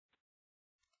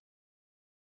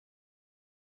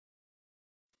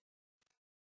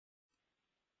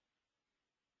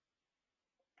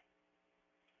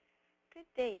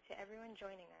Good day to everyone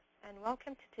joining us, and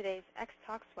welcome to today's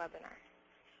X-Talks webinar.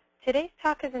 Today's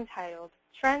talk is entitled,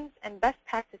 Trends and Best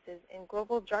Practices in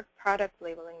Global Drug Product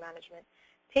Labeling Management,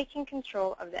 Taking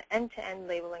Control of the End-to-End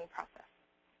Labeling Process.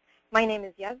 My name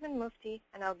is Yasmin Mufti,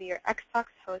 and I'll be your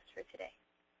X-Talks host for today.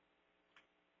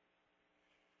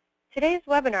 Today's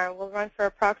webinar will run for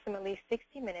approximately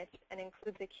 60 minutes and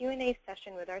includes a Q&A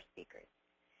session with our speakers.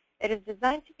 It is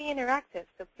designed to be interactive,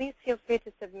 so please feel free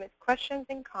to submit questions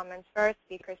and comments for our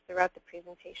speakers throughout the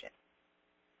presentation.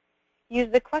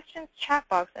 Use the questions chat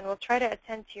box and we'll try to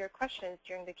attend to your questions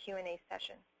during the Q&A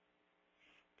session.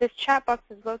 This chat box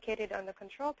is located on the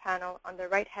control panel on the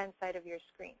right-hand side of your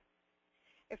screen.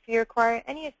 If you require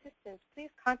any assistance,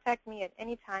 please contact me at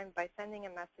any time by sending a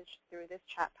message through this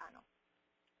chat panel.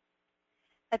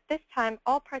 At this time,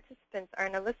 all participants are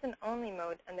in a listen-only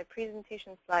mode and the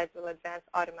presentation slides will advance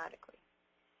automatically.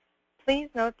 Please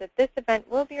note that this event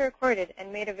will be recorded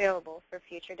and made available for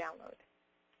future download.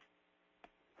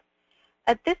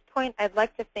 At this point, I'd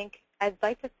like to thank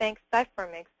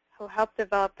Cyphermix, who helped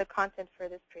develop the content for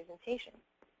this presentation.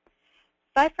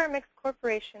 Cyphermix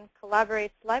Corporation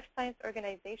collaborates life science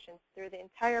organizations through the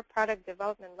entire product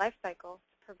development lifecycle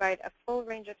to provide a full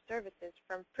range of services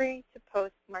from pre to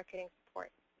post-marketing support.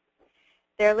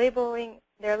 Their labeling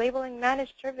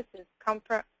managed services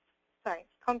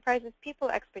comprises people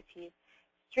expertise,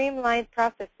 streamlined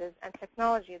processes, and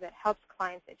technology that helps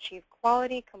clients achieve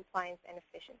quality, compliance, and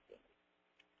efficiency.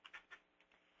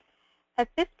 At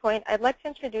this point, I'd like to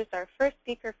introduce our first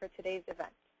speaker for today's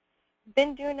event,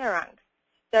 Bindu Narang,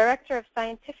 Director of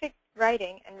Scientific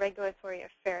Writing and Regulatory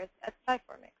Affairs at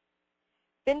Cyphermix.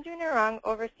 Bindu Narang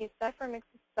oversees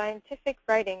Cyphermix's scientific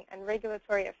writing and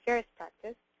regulatory affairs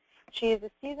practice. She is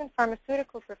a seasoned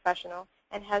pharmaceutical professional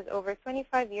and has over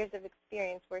 25 years of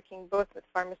experience working both with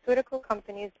pharmaceutical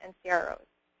companies and CROs.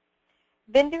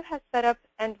 Bindu has set up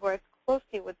and worked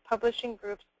closely with publishing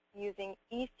groups using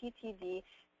eCTD,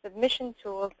 submission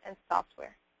tools, and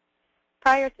software.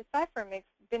 Prior to Cyphermix,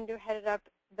 Bindu headed up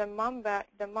the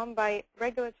Mumbai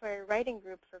Regulatory Writing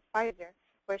Group for Pfizer,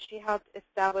 where she helped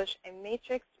establish a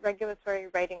matrix regulatory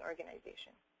writing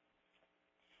organization.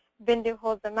 Bindu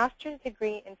holds a master's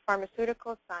degree in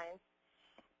pharmaceutical science,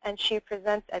 and she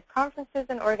presents at conferences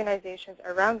and organizations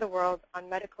around the world on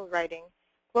medical writing,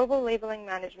 global labeling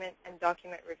management, and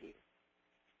document reviews.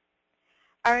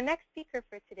 Our next speaker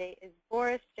for today is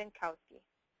Boris Jankowski,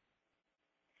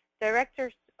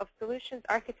 Director of Solutions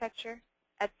Architecture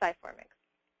at Cyphermix.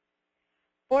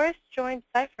 Boris joined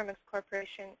Cyphermix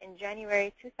Corporation in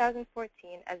January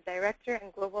 2014 as Director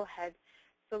and Global Head,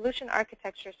 Solution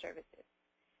Architecture Services.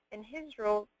 In his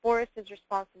role, Boris is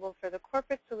responsible for the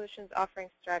corporate solutions offering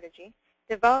strategy,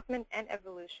 development, and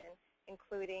evolution,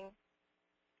 including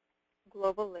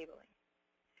global labeling.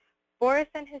 Boris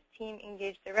and his team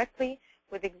engage directly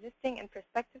with existing and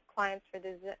prospective clients for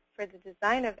the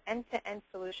design of end-to-end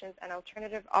solutions and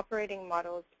alternative operating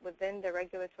models within the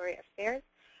regulatory affairs,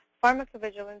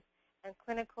 pharmacovigilance, and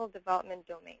clinical development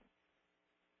domains.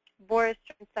 Boris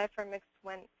joined Cyphermix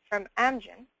from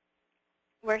Amgen,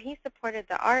 where he supported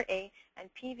the RA and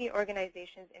PV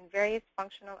organizations in various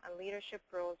functional and leadership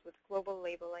roles with global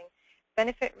labeling,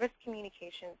 benefit risk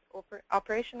communications,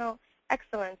 operational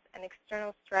excellence, and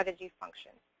external strategy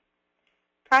functions.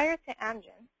 Prior to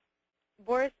Amgen,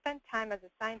 Boris spent time as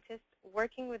a scientist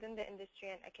working within the industry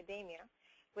and academia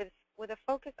with a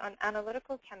focus on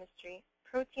analytical chemistry,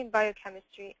 protein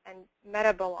biochemistry, and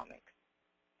metabolomics.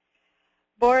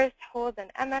 Boris holds an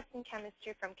MS in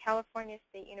chemistry from California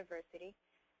State University,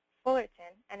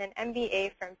 Fullerton, and an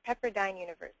MBA from Pepperdine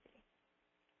University.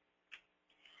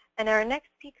 And our next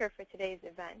speaker for today's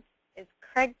event is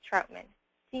Craig Troutman,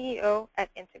 CEO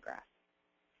at Integrass.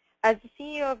 As the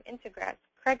CEO of Integrass,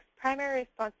 Craig's primary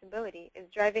responsibility is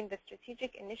driving the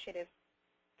strategic initiatives,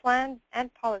 plans,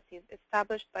 and policies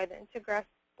established by the Integrass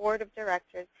Board of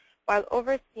Directors while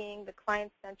overseeing the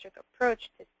client-centric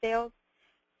approach to sales,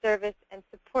 service, and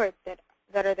support that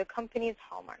are the company's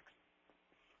hallmarks.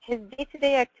 His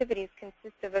day-to-day activities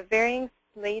consist of a varying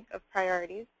slate of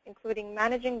priorities, including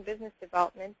managing business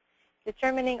development,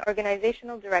 determining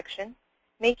organizational direction,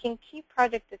 making key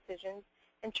project decisions,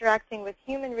 interacting with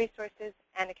human resources,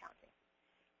 and accounting.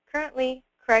 Currently,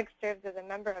 Craig serves as a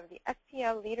member of the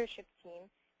SPL leadership team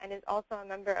and is also a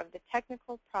member of the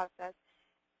technical process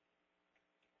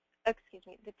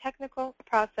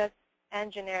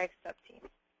and generic subteams.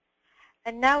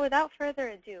 And now, without further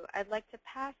ado, I'd like to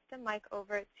pass the mic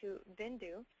over to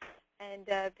Bindu. And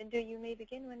Bindu, you may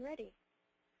begin when ready.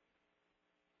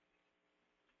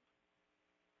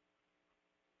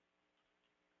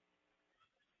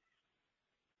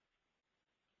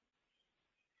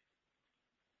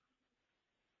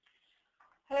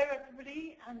 Hello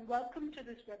everybody, and welcome to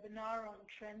this webinar on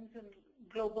trends in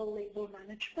global label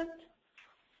management.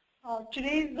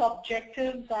 Today's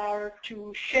objectives are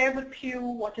to share with you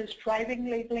what is driving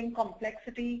labeling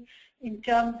complexity in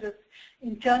terms of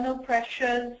internal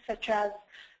pressures such as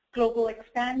global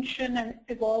expansion and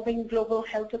evolving global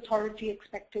health authority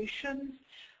expectations.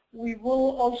 We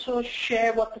will also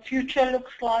share what the future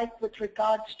looks like with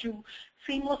regards to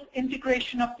seamless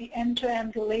integration of the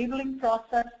end-to-end labeling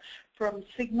process from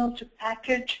signal to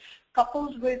package,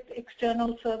 coupled with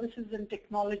external services and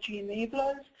technology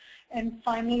enablers. And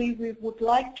finally, we would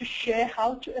like to share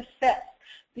how to assess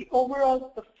the overall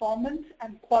performance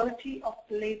and quality of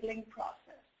the labeling process.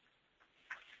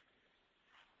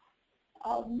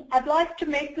 I'd like to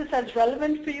make this as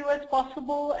relevant for you as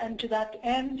possible, and to that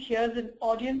end, here's an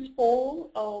audience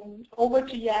poll. Over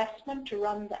to Yasmin to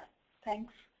run that.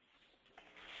 Thanks.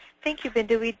 Thank you,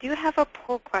 Bindu. We do have a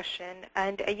poll question,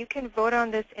 and you can vote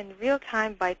on this in real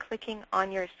time by clicking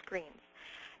on your screens.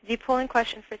 The polling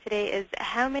question for today is,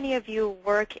 how many of you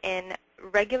work in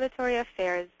regulatory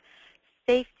affairs,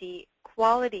 safety,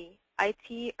 quality,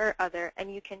 IT, or other?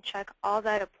 And you can check all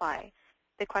that apply.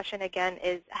 The question again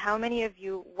is, how many of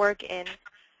you work in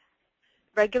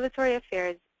regulatory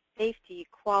affairs, safety,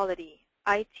 quality,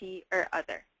 IT, or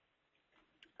other?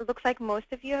 It looks like most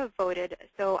of you have voted,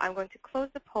 so I'm going to close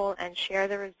the poll and share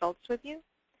the results with you.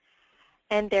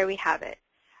 And there we have it.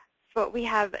 So we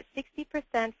have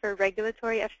 60% for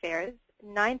regulatory affairs,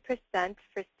 9%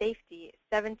 for safety,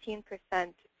 17%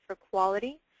 for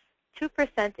quality,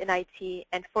 2% in IT,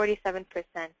 and 47%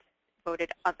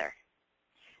 voted other.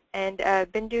 And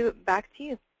Bindu, back to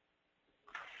you.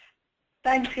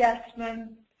 Thanks,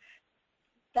 Yasmin.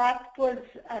 That was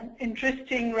an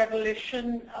interesting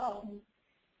revelation.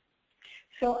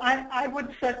 So I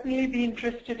would certainly be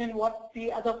interested in what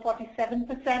the other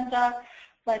 47% are,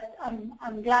 but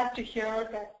I'm glad to hear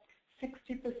that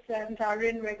 60% are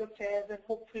in reg affairs, and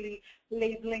hopefully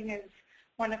labeling is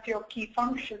one of your key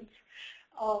functions.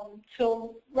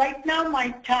 So right now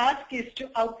my task is to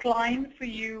outline for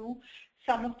you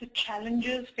some of the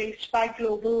challenges faced by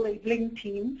global labeling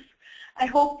teams. I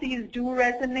hope these do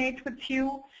resonate with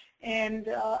you, and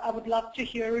I would love to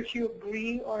hear if you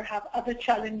agree or have other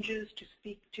challenges to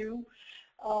speak to.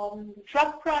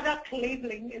 Drug product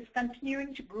labeling is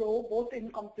continuing to grow both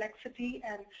in complexity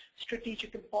and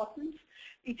strategic importance.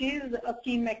 It is a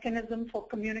key mechanism for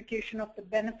communication of the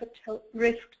benefit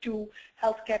risk to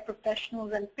healthcare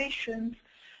professionals and patients.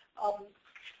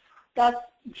 Thus,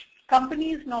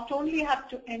 companies not only have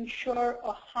to ensure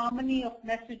a harmony of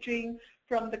messaging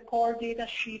from the core data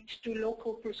sheets to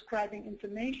local prescribing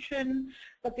information,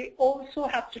 but they also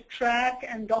have to track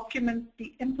and document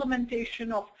the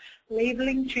implementation of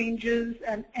labeling changes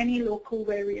and any local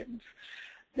variants.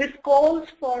 This calls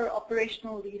for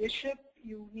operational leadership.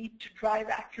 You need to drive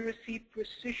accuracy,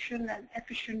 precision, and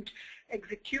efficient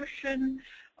execution.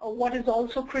 What is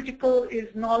also critical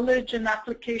is knowledge and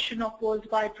application of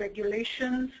worldwide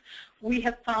regulations. We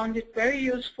have found it very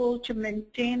useful to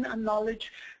maintain a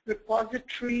knowledge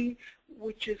repository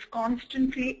which is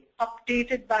constantly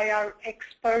updated by our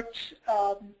experts,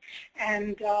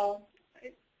 and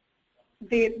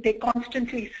they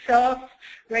constantly surf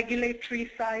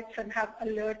regulatory sites and have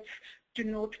alerts to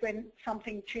note when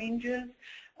something changes.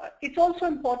 It's also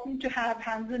important to have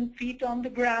hands and feet on the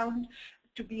ground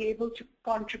to be able to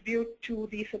contribute to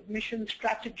the submission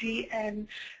strategy and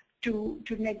to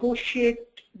negotiate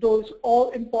those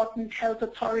all-important health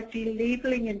authority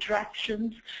labeling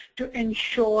interactions to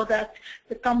ensure that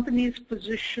the company's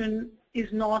position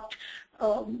is not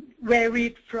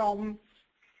varied from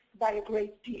by a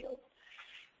great deal.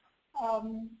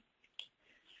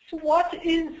 So what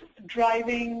is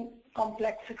driving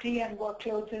complexity and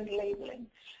workloads in labeling?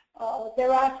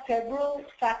 There are several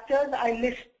factors. I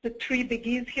list the three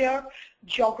biggies here: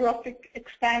 geographic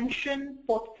expansion,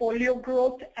 portfolio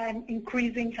growth, and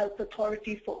increasing health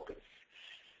authority focus.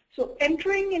 So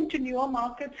entering into newer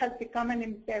markets has become an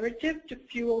imperative to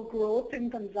fuel growth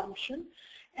in consumption.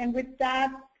 And with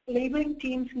that, labeling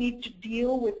teams need to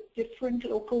deal with different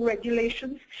local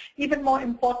regulations. Even more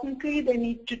importantly, they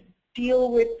need to deal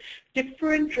with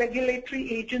different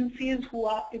regulatory agencies who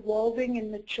are evolving in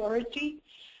maturity.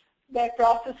 Their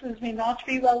processes may not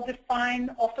be well defined.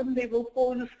 Often they will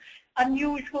pose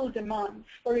unusual demands.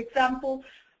 For example,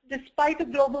 despite a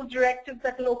global directive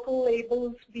that local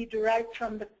labels be derived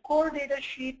from the core data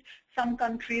sheet, some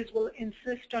countries will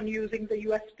insist on using the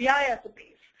USPI as a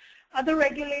base. Other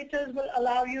regulators will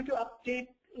allow you to update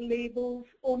labels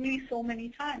only so many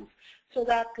times, so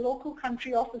that local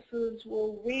country officers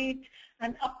will wait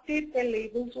and update their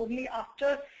labels only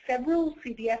after several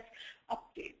CDF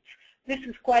updates. This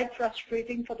is quite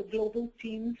frustrating for the global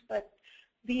teams, but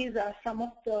these are some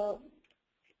of the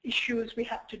issues we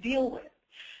have to deal with.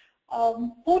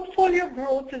 Portfolio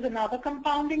growth is another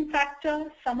compounding factor.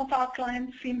 Some of our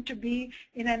clients seem to be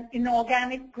in an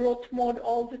inorganic growth mode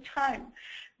all the time.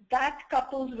 That,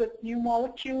 coupled with new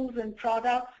molecules and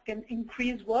products, can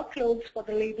increase workloads for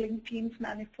the labeling teams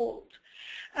manifold.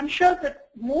 I'm sure that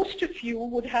most of you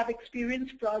would have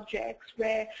experienced projects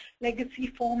where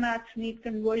legacy formats need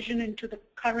conversion into the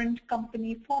current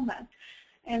company format.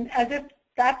 And as if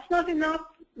that's not enough,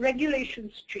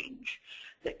 regulations change.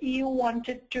 The EU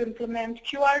wanted to implement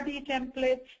QRD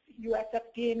templates. US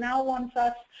FDA now wants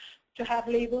us to have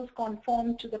labels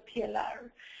conform to the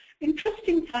PLR.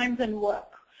 Interesting times and work.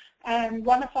 And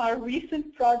one of our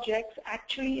recent projects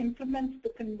actually implements the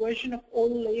conversion of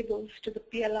old labels to the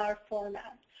PLR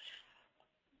format.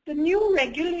 The new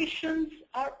regulations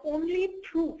are only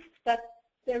proof that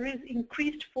there is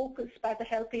increased focus by the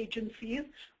health agencies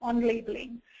on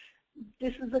labeling.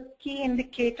 This is a key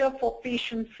indicator for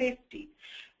patient safety.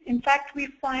 In fact, we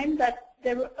find that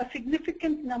there are a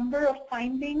significant number of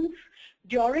findings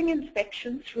during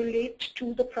inspections relate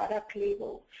to the product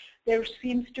label. There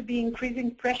seems to be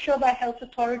increasing pressure by health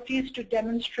authorities to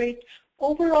demonstrate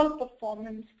overall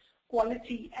performance,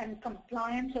 quality, and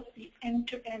compliance of the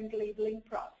end-to-end labeling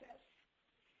process.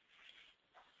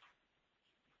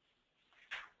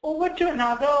 Over to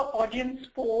another audience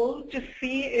poll to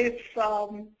see if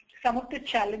some of the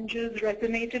challenges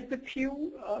resonated with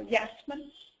you.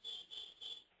 Yasmin?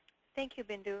 Thank you,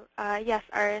 Bindu. Yes,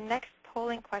 our next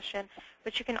polling question,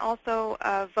 which you can also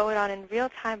vote on in real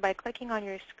time by clicking on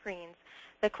your screens.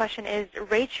 The question is,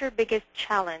 rate your biggest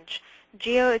challenge: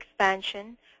 geo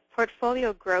expansion,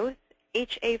 portfolio growth,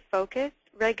 HA focus,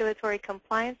 regulatory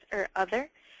compliance, or other?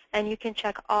 And you can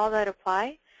check all that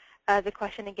apply. The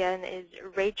question again is,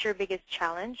 rate your biggest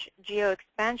challenge: geo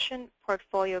expansion,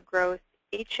 portfolio growth,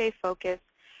 HA focus,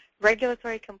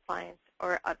 regulatory compliance,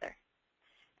 or other.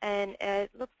 And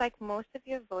it looks like most of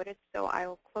you have voted, so I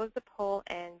will close the poll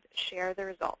and share the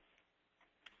results.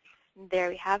 There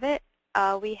we have it.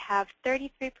 We have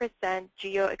 33%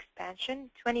 geo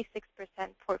expansion, 26%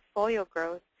 portfolio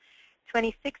growth,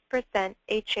 26%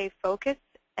 HA focus,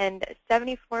 and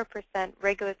 74%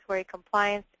 regulatory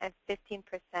compliance, and 15%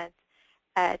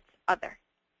 at other.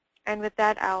 And with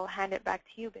that, I'll hand it back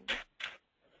to you, Bindu.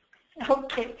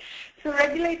 Okay, so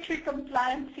regulatory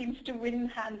compliance seems to win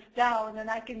hands down, and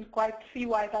I can quite see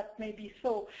why that may be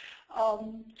so.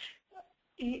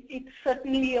 It's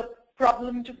certainly a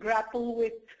problem to grapple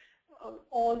with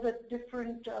all the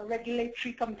different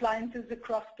regulatory compliances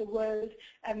across the world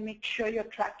and make sure you're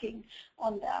tracking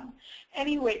on them.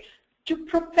 Anyway, to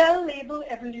propel label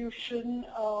evolution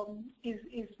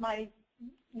is my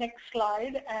next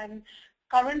slide, and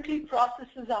currently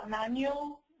processes are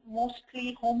manual,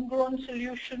 mostly homegrown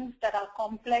solutions that are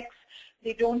complex.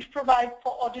 They don't provide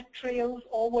for audit trails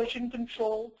or version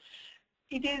control.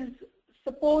 It is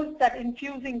supposed that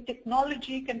infusing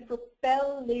technology can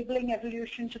propel labeling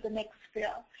evolution to the next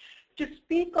sphere. To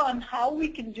speak on how we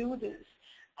can do this,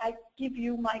 I give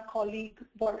you my colleague,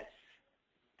 Boris.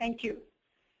 Thank you.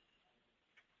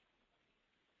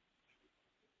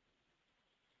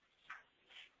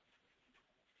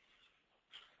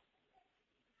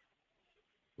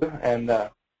 And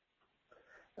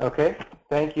okay,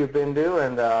 thank you, Bindu,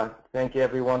 and thank you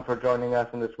everyone for joining us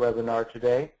in this webinar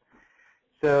today.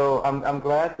 So I'm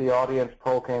glad the audience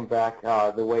poll came back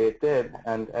the way it did,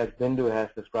 and as Bindu has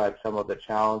described some of the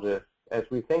challenges, as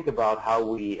we think about how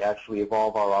we actually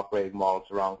evolve our operating models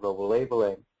around global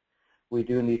labeling, we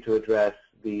do need to address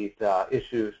these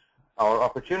issues, or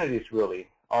opportunities really,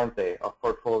 aren't they, of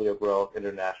portfolio growth,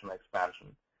 international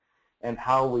expansion, and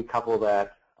how we couple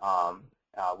that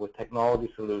with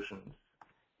technology solutions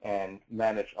and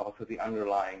manage also the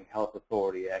underlying health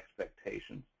authority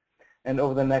expectations. And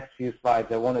over the next few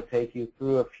slides, I want to take you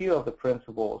through a few of the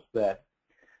principles that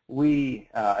we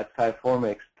at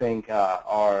Sciformix think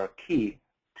are key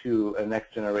to a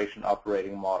next generation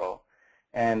operating model,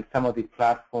 and some of the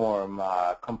platform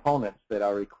components that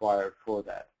are required for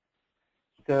that.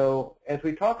 So as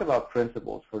we talk about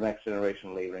principles for next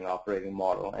generation labeling operating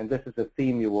model, and this is a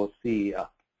theme you will see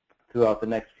throughout the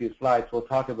next few slides, we'll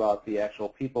talk about the actual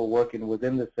people working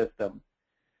within the system,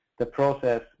 the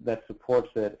process that supports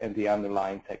it, and the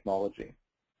underlying technology.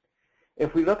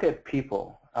 If we look at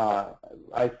people,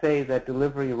 I say that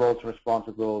delivery roles and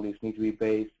responsibilities need to be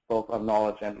based both on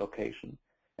knowledge and location.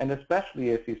 And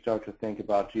especially if you start to think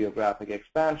about geographic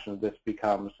expansion, this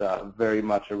becomes very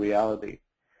much a reality.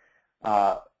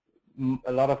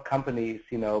 a lot of companies,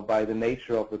 by the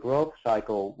nature of the growth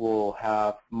cycle, will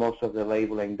have most of the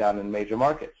labeling done in major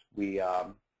markets. We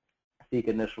seek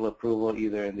initial approval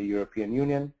either in the European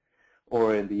Union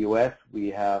or in the U.S. We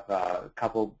have a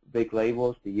couple big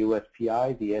labels, the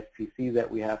USPI, the SPC that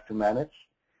we have to manage,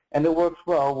 and it works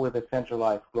well with a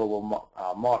centralized global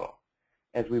model.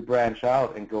 As we branch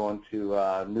out and go into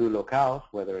new locales,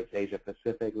 whether it's Asia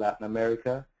Pacific, Latin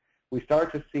America, we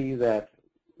start to see that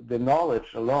the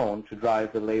knowledge alone to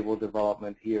drive the label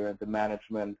development here and the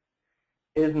management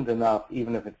isn't enough,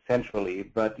 even if it's centrally,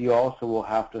 but you also will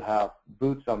have to have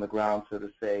boots on the ground, so to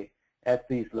say, at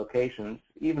these locations,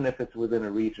 even if it's within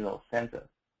a regional center.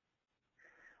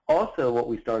 Also, what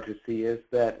we start to see is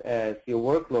that as your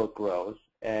workload grows,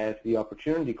 as the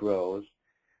opportunity grows,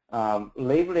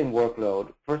 labeling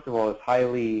workload, first of all, is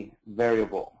highly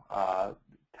variable.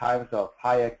 Times of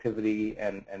high activity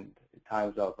and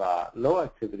times of low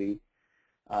activity,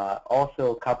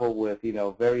 also coupled with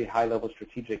very high-level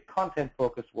strategic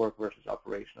content-focused work versus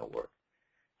operational work.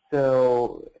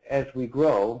 So as we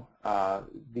grow,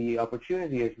 the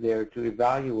opportunity is there to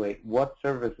evaluate what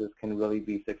services can really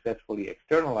be successfully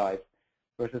externalized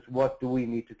versus what do we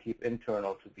need to keep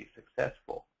internal to be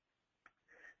successful.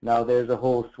 Now, there's a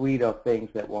whole suite of things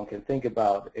that one can think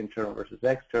about, internal versus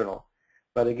external.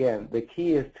 But again, the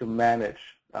key is to manage,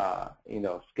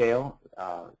 scale,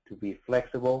 to be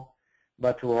flexible,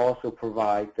 but to also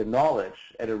provide the knowledge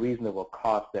at a reasonable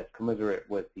cost that's commensurate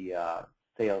with the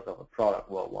sales of a product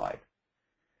worldwide.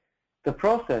 The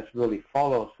process really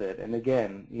follows it. And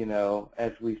again,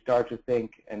 as we start to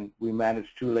think, and we managed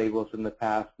 2 labels in the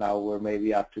past, now we're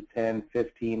maybe up to 10,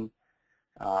 15,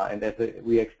 and as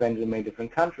we expand in many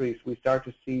different countries, we start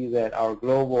to see that our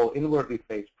global inwardly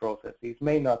faced processes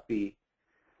may not be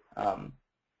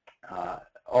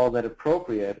all that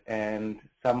appropriate, and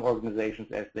some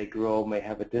organizations, as they grow, may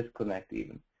have a disconnect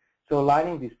even. So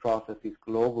aligning these processes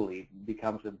globally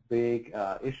becomes a big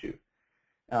issue.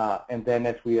 And then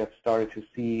as we have started to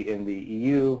see in the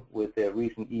EU with the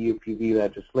recent EU-PV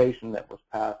legislation that was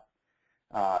passed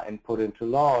and put into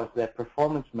law, is that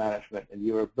performance management and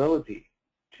your ability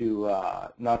to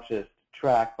not just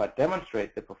track but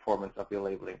demonstrate the performance of your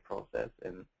labeling process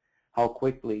and how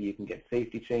quickly you can get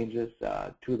safety changes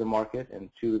to the market and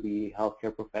to the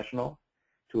healthcare professional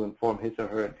to inform his or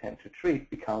her intent to treat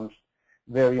becomes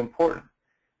very important.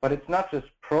 But it's not just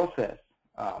process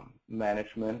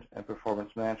management and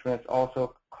performance management, it's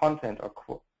also content or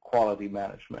quality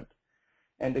management.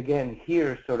 And again,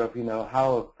 here sort of,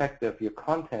 how effective your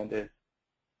content is,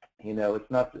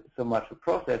 it's not so much a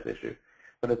process issue,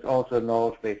 but it's also a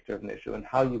knowledge-based driven issue, and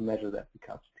how you measure that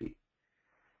becomes key.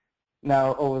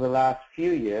 Now, over the last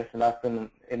few years, and I've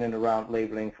been in and around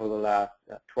labeling for the last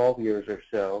 12 years or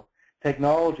so,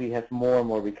 technology has more and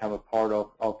more become a part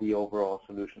of the overall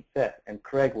solution set, and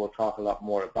Craig will talk a lot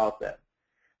more about that.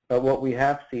 But what we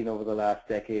have seen over the last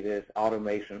decade is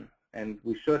automation, and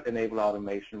we should enable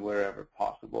automation wherever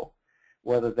possible,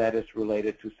 whether that is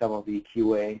related to some of the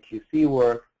QA and QC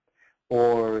work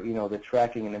or the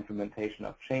tracking and implementation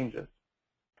of changes,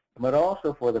 but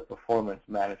also for the performance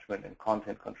management and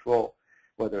content control,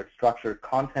 whether it's structured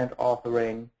content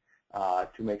authoring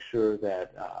to make sure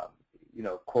that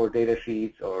core data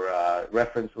sheets or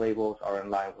reference labels are in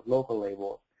line with local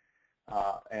labels,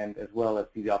 and as well as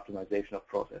the optimization of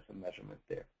process and measurement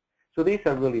there. So these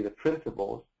are really the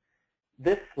principles.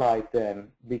 This slide then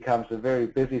becomes a very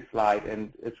busy slide,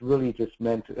 and it's really just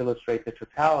meant to illustrate the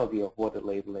totality of what a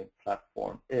labeling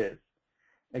platform is.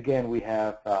 Again, we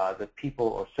have the people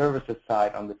or services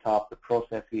side on the top, the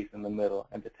processes in the middle,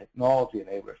 and the technology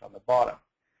enablers on the bottom.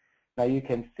 Now you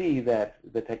can see that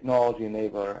the technology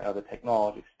enabler, or the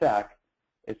technology stack,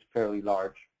 is fairly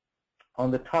large. On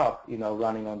the top,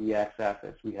 running on the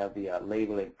x-axis, we have the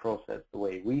labeling process the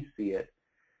way we see it,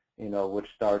 which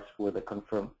starts with a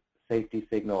confirmed safety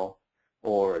signal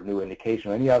or a new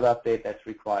indication or any other update that's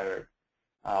required,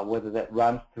 whether that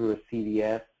runs through a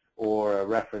CDS or a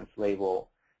reference label.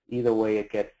 Either way, it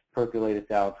gets percolated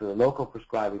down to the local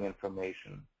prescribing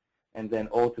information, and then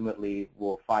ultimately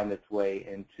will find its way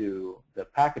into the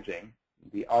packaging,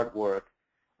 the artwork,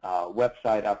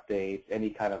 website updates, any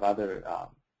kind of other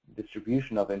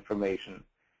distribution of information,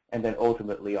 and then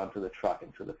ultimately onto the truck,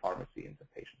 into the pharmacy, into the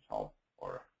patient's home,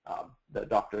 or the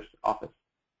doctor's office.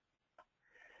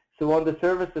 So on the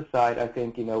services side, I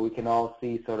think we can all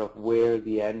see sort of where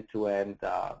the end-to-end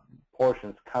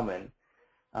portions come in.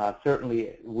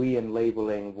 Certainly, we in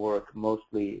labeling work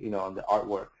mostly, on the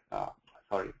artwork,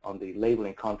 on the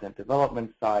labeling content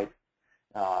development side.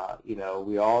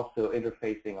 We are also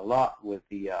interfacing a lot with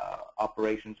the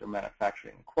operations or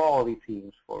manufacturing quality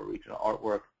teams for regional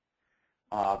artwork.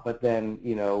 but then,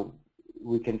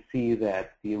 we can see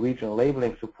that the regional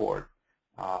labeling support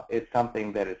is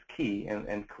something that is key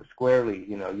and squarely,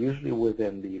 usually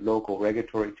within the local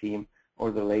regulatory team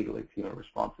or the labeling team of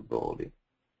responsibility.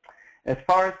 As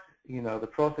far as, the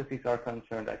processes are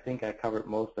concerned, I think I covered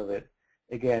most of it.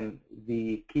 Again,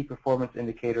 the key performance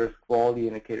indicators, quality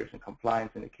indicators, and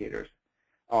compliance indicators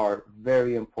are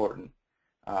very important.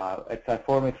 At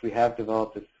Sciformix, we have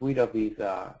developed a suite of these,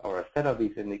 or a set of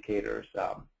these indicators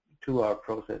to our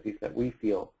processes that we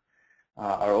feel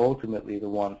are ultimately the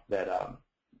ones that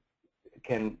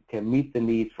can meet the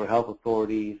needs for health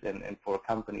authorities and for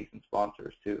companies and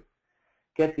sponsors to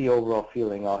get the overall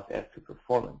feeling of as to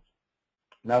performance.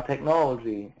 Now,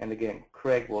 technology, and again,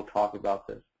 Craig will talk about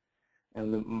this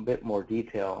in a bit more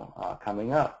detail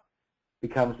coming up,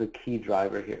 becomes a key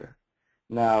driver here.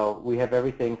 Now, we have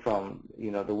everything from,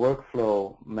 the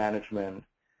workflow management,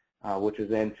 which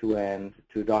is end-to-end,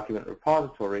 to document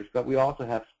repositories, but we also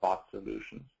have spot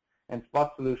solutions. And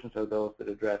spot solutions are those that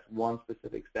address one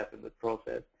specific step in the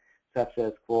process, such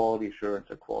as quality assurance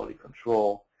or quality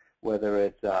control, whether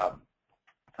it's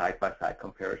side-by-side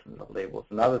comparisons of labels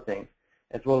and other things,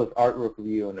 as well as artwork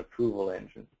review and approval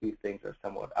engines. These things are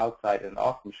somewhat outside and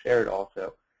often shared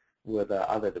also with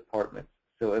other departments.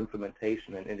 So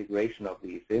implementation and integration of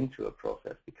these into a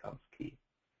process becomes key.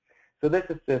 So this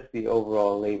is just the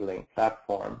overall labeling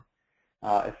platform.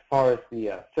 As far as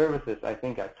the services, I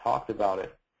think I've talked about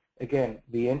it. Again,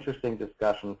 the interesting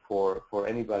discussion for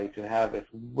anybody to have is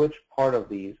which part of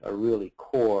these are really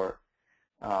core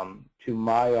to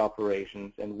my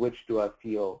operations and which do I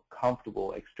feel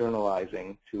comfortable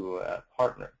externalizing to a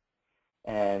partner.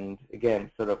 And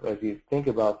again, sort of as you think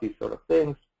about these sort of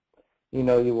things, you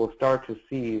will start to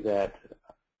see that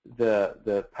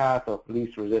the path of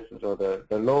least resistance or the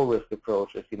low risk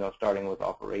approach is, starting with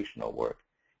operational work,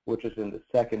 which is in the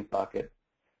second bucket,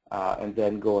 and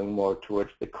then going more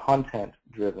towards the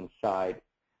content-driven side.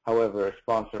 However, a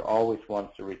sponsor always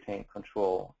wants to retain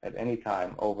control at any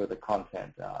time over the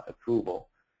content approval.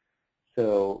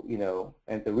 So,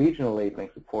 and the regional labeling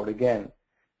support, again,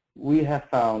 we have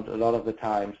found a lot of the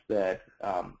times that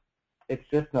it's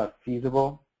just not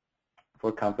feasible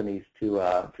for companies to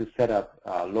set up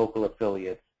local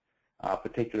affiliates,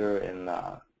 particularly in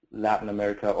Latin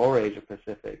America or Asia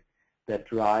Pacific, that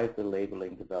drive the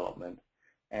labeling development.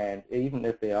 And even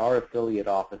if they are affiliate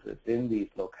offices in these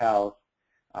locales,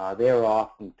 they are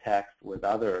often taxed with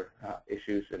other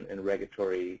issues in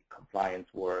regulatory compliance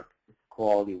work,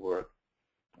 quality work,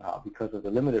 because of the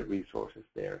limited resources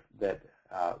there that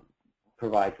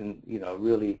provides,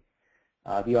 really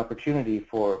the opportunity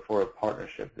for a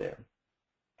partnership there.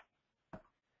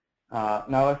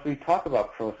 Now, as we talk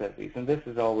about processes, and this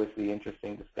is always the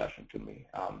interesting discussion to me,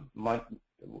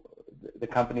 the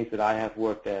companies that I have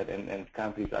worked at and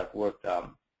companies I've worked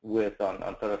with on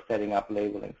sort of setting up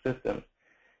labeling systems,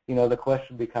 the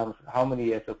question becomes how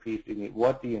many SOPs do you need?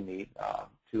 What do you need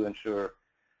to ensure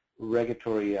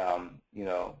regulatory,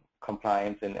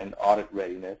 compliance and audit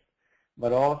readiness?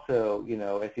 But also,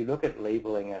 if you look at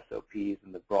labeling SOPs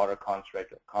and the broader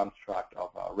construct of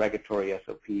regulatory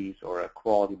SOPs or a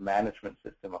quality management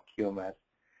system of QMS,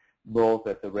 both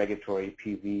at the regulatory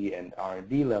PV and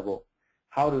R&D level,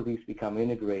 how do these become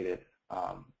integrated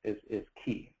is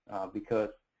key because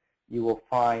you will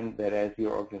find that as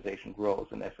your organization grows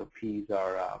and SOPs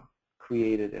are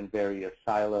created in various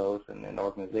silos and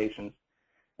organizations,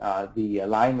 the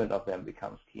alignment of them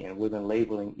becomes key, and within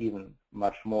labeling even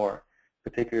much more,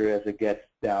 particularly as it gets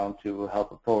down to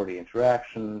health authority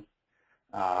interactions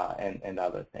and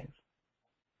other things.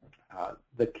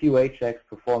 The QA checks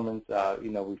performance,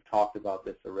 we've talked about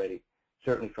this already.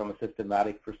 Certainly from a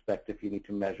systematic perspective, you need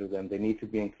to measure them. They need to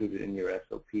be included in your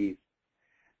SOPs.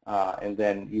 And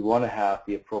then you want to have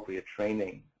the appropriate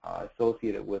training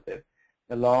associated with it,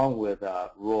 along with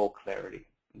role clarity.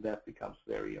 That becomes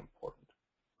very important.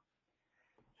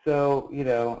 So,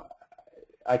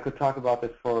 I could talk about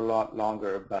this for a lot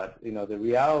longer, but, the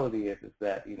reality is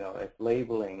that, as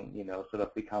labeling, sort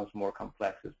of becomes more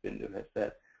complex, as Bindu has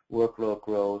said, workload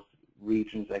grows,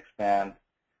 regions expand,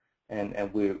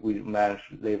 and we manage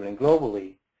labeling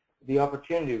globally, the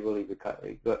opportunity really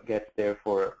gets there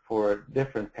for a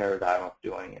different paradigm of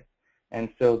doing it. And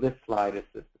so this slide is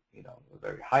just, a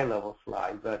very high-level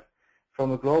slide, but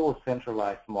from a global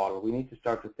centralized model, we need to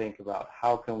start to think about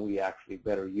how can we actually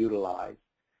better utilize,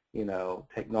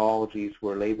 technologies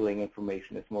where labeling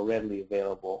information is more readily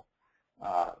available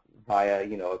via,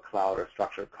 a cloud or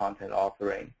structured content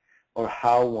offering, or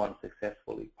how one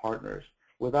successfully partners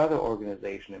with other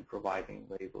organizations in providing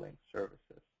labeling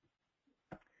services.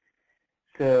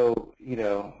 So,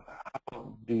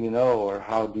 how do you know, or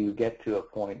how do you get to a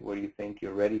point where you think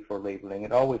you're ready for labeling?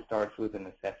 It always starts with an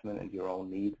assessment and your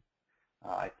own need.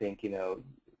 I think,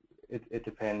 it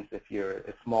depends if you're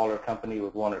a smaller company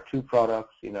with 1 or 2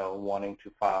 products, wanting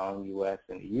to file in US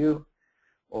and EU,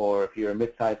 or if you're a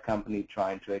mid-sized company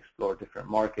trying to explore different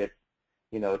markets,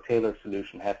 a tailored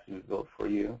solution has to be built for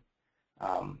you.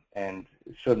 And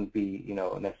it shouldn't be,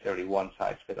 necessarily one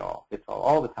size fits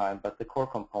all the time, but the core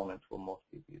components will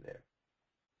mostly be there.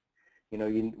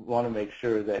 You want to make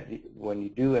sure that when you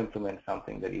do implement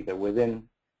something, that either within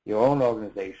your own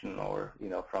organization or,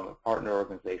 from a partner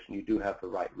organization, you do have the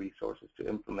right resources to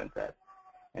implement that,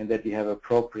 and that you have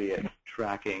appropriate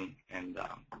tracking and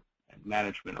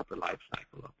management of the life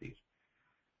cycle of these.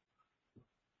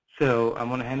 So I'm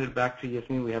going to hand it back to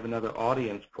Yasmin. We have another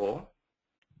audience poll.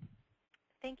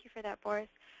 Thank you for that, Boris.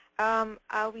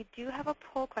 We do have a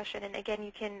poll question, and again,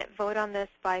 you can vote on this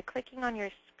by clicking on your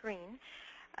screen.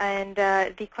 And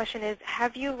the question is,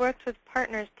 have you worked with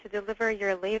partners to deliver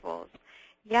your labels?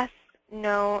 Yes,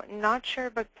 no, not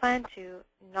sure, but plan to,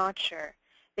 not sure.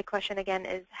 The question again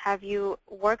is, have you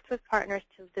worked with partners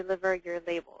to deliver your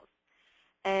labels?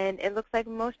 And it looks like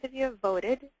most of you have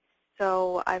voted,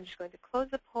 so I'm just going to close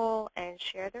the poll and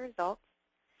share the results.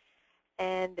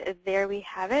 And there we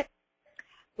have it.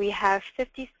 We have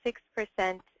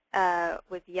 56%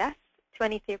 with yes,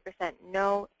 23%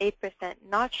 no, 8%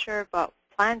 not sure but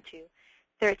plan to,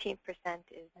 13%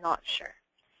 is not sure.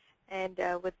 And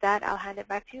with that, I'll hand it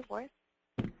back to you, Boris.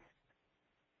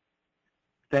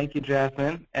 Thank you,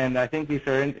 Jasmine. And I think these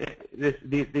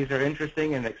are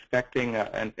interesting and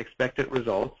expected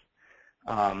results.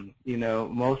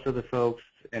 Most of the folks,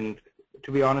 and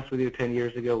to be honest with you, 10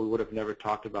 years ago, we would have never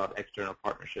talked about external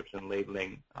partnerships and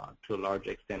labeling to a large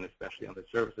extent, especially on the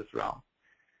services realm.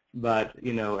 But,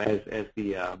 as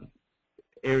the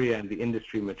area and the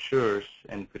industry matures,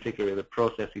 and particularly the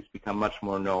processes become much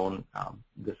more known,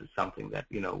 this is something that,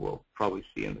 we'll probably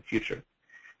see in the future.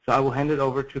 So I will hand it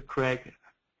over to Craig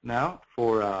now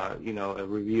for, a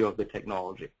review of the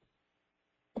technology.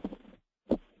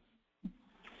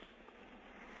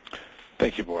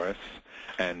 Thank you, Boris.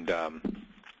 And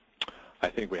I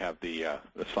think we have the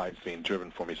slides being driven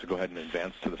for me, so go ahead and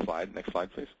advance to the slide. Next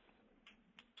slide, please.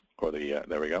 Or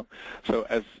there we go. So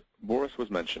as Boris was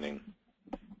mentioning,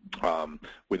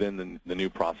 within the new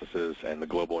processes and the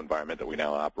global environment that we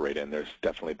now operate in, there's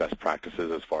definitely best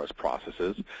practices as far as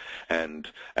processes. And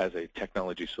as a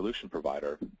technology solution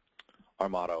provider, our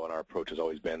motto and our approach has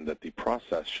always been that the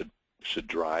process should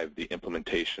drive the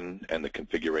implementation and the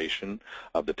configuration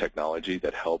of the technology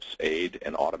that helps aid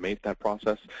and automate that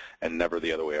process, and never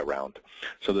the other way around.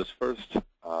 So this first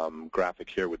graphic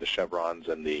here with the chevrons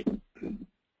and the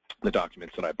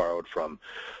documents that I borrowed from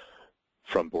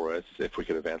Boris, if we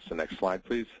could advance to the next slide,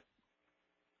 please.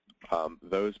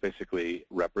 Those basically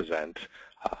represent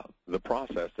the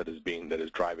process that is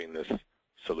driving this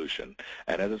solution.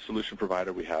 And as a solution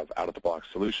provider, we have out-of-the-box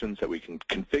solutions that we can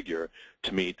configure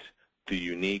to meet the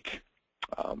unique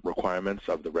requirements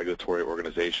of the regulatory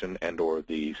organization and or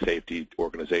the safety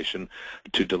organization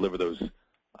to deliver those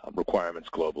requirements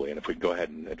globally. And if we can go ahead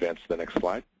and advance to the next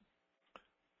slide.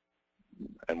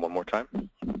 And one more time.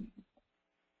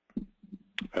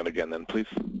 And again then, please.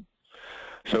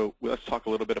 So let's talk a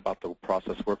little bit about the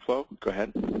process workflow. Go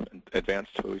ahead and advance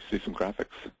till we see some graphics.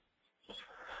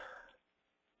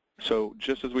 So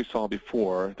just as we saw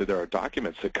before, that there are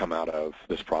documents that come out of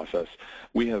this process,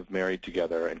 we have married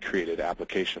together and created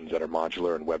applications that are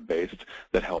modular and web-based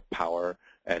that help power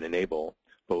and enable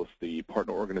both the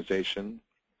partner organization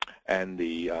and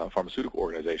the pharmaceutical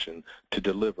organization to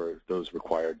deliver those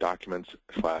required documents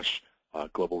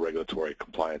 / global regulatory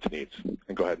compliance needs.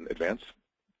 And go ahead and advance.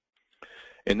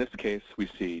 In this case, we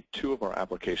see 2 of our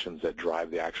applications that drive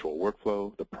the actual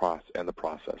workflow, the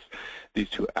process. These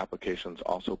 2 applications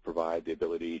also provide the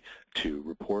ability to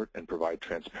report and provide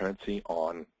transparency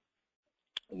on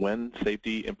when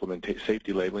safety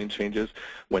labeling changes,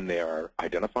 when they are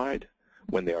identified,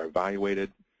 when they are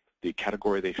evaluated, the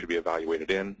category they should be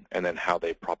evaluated in, and then how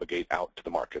they propagate out to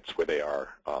the markets where they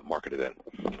are marketed in.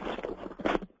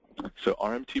 So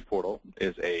RMT Portal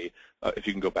is a, if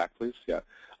you can go back please, yeah.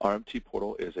 RMT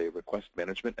Portal is a request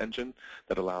management engine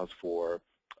that allows for,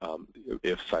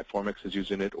 if Sciformix is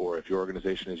using it or if your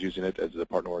organization is using it as a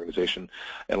partner organization,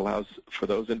 it allows for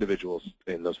those individuals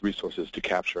in those resources to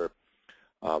capture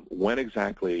when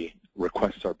exactly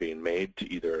requests are being made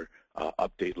to either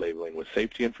update labeling with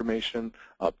safety information,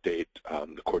 update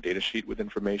the core data sheet with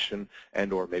information,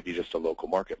 and or maybe just a local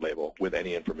market label with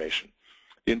any information.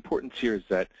 The importance here is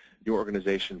that your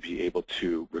organization be able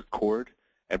to record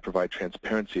and provide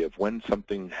transparency of when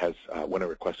something has, when a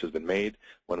request has been made,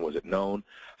 when was it known,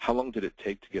 how long did it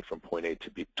take to get from point A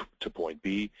to point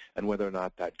B, and whether or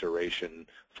not that duration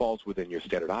falls within your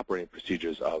standard operating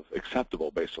procedures of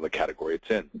acceptable based on the category it's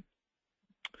in.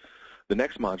 The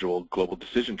next module, Global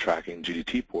Decision Tracking,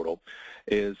 GDT portal,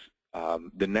 is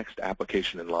the next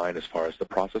application in line as far as the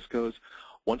process goes.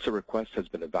 Once a request has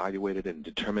been evaluated and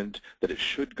determined that it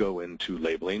should go into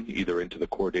labeling, either into the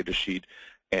core data sheet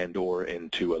and or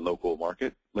into a local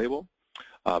market label,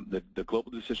 the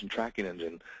Global Decision Tracking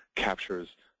Engine captures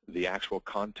the actual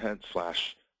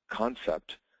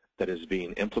content/concept that is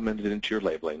being implemented into your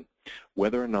labeling,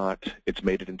 whether or not it's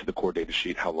made it into the core data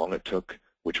sheet, how long it took,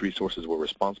 which resources were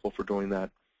responsible for doing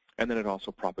that, and then it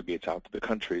also propagates out to the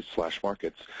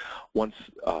countries/markets once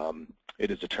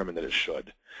it is determined that it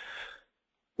should.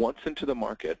 Once into the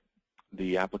market,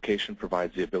 the application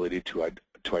provides the ability to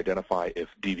identify if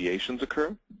deviations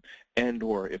occur and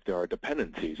or if there are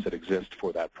dependencies that exist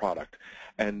for that product.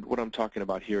 And what I'm talking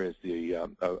about here is a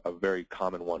very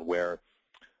common one where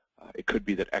it could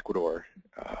be that Ecuador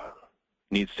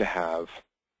needs to have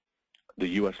the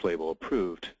U.S. label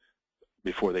approved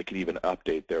before they can even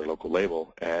update their local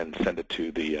label and send it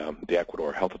to the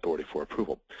Ecuador Health Authority for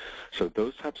approval. So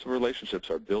those types of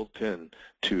relationships are built in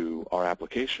to our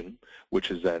application, which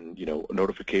is then,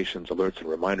 notifications, alerts, and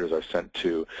reminders are sent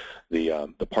to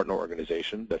the partner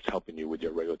organization that's helping you with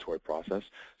your regulatory process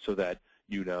so that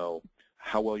you know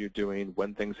how well you're doing,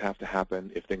 when things have to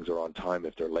happen, if things are on time,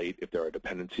 if they're late, if there are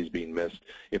dependencies being missed,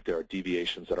 if there are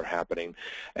deviations that are happening.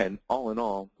 And all in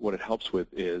all, what it helps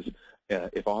with is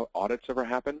if audits ever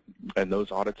happen, and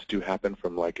those audits do happen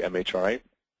from like MHRA,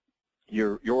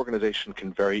 your organization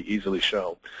can very easily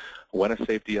show when a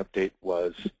safety update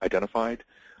was identified,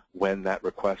 when that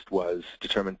request was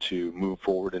determined to move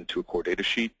forward into a core data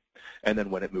sheet, and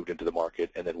then when it moved into the market,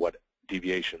 and then what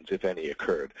deviations, if any,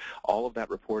 occurred. All of that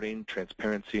reporting,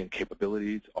 transparency, and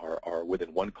capabilities are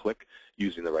within one click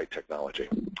using the right technology.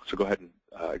 So go ahead and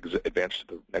advance to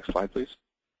the next slide, please.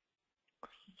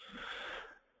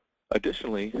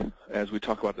 Additionally, as we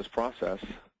talk about this process,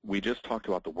 we just talked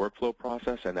about the workflow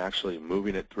process and actually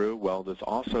moving it through. Well, there's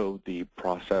also the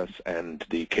process and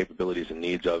the capabilities and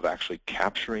needs of actually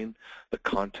capturing the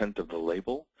content of the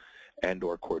label and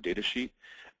or core data sheet,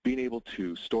 being able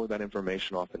to store that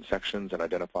information off in sections and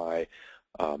identify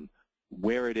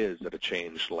where it is that a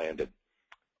change landed.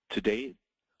 To date,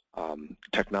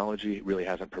 technology really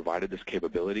hasn't provided this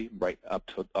capability. Right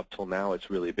up till now, it's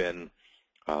really been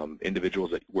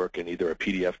individuals that work in either a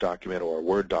PDF document or a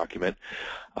Word document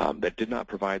that did not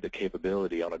provide the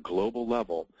capability on a global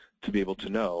level to be able to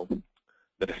know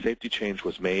that a safety change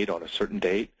was made on a certain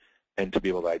date and to be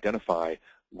able to identify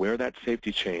where that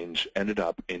safety change ended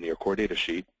up in your core data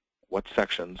sheet, what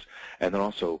sections, and then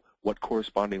also what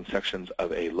corresponding sections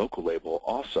of a local label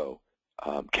also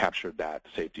captured that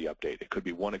safety update. It could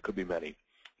be one, it could be many.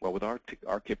 Well, with our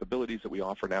capabilities that we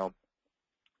offer now,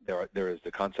 there is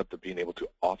the concept of being able to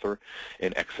author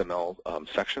in XML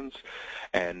sections,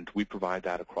 and we provide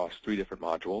that across 3 different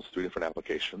modules, 3 different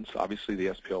applications. Obviously, the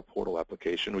SPL portal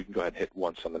application, we can go ahead and hit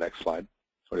once on the next slide,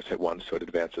 or just hit once so it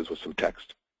advances with some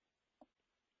text.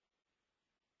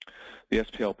 The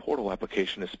SPL portal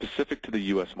application is specific to the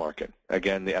U.S. market.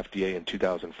 Again, the FDA in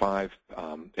 2005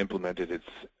 implemented its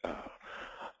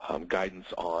guidance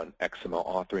on XML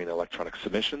authoring and electronic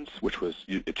submissions,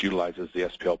 it utilizes the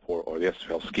SPL port or the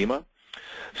SPL schema.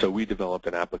 So we developed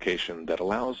an application that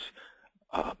allows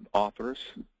authors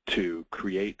to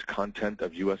create content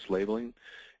of U.S. labeling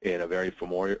in a very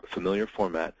familiar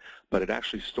format, but it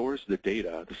actually stores the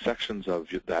data, the sections of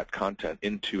that content,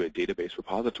 into a database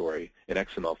repository in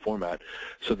XML format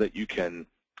so that you can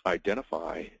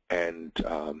identify and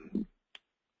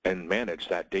manage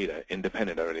that data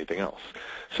independent of anything else.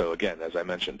 So again, as I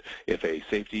mentioned, if a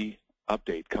safety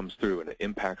update comes through and it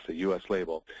impacts the U.S.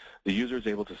 label, the user is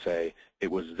able to say,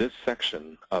 it was this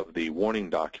section of the warning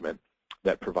document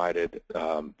that provided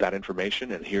that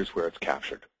information, and here's where it's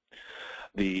captured.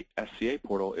 The SCA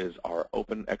portal is our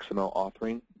open XML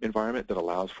authoring environment that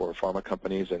allows for pharma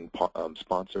companies and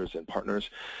sponsors and partners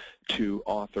to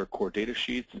author core data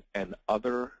sheets and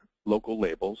other local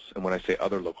labels, and when I say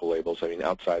other local labels, I mean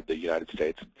outside the United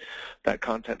States. That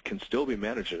content can still be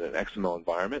managed in an XML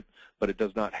environment, but it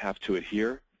does not have to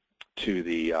adhere to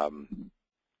the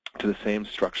same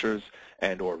structures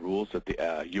and or rules that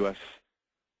the U.S.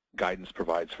 guidance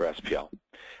provides for SPL.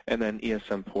 And then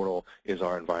ESM portal is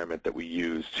our environment that we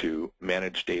use to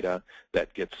manage data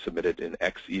that gets submitted in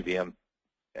XEVM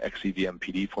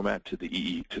PD format to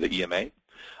the EMA.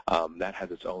 That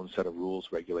has its own set of rules,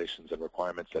 regulations, and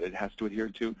requirements that it has to adhere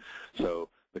to. So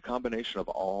the combination of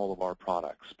all of our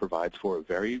products provides for a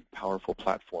very powerful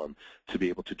platform to be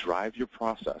able to drive your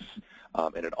process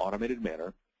in an automated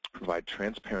manner, provide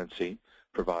transparency,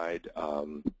 provide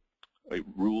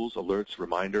rules, alerts,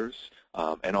 reminders,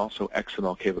 and also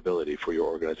XML capability for your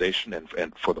organization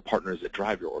and for the partners that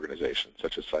drive your organization,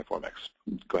 such as Cyformex.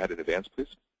 Go ahead and advance,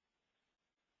 please.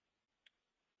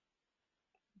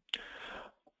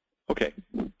 Okay,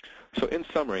 so in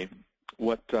summary,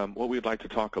 what we'd like to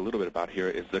talk a little bit about here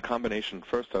is the combination,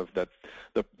 first, of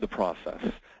the process.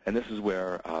 And this is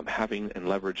where having and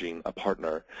leveraging a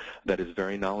partner that is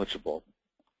very knowledgeable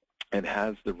and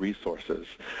has the resources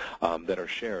that are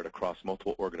shared across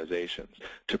multiple organizations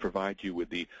to provide you with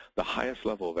the highest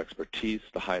level of expertise,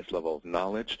 the highest level of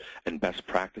knowledge, and best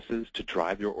practices to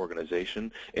drive your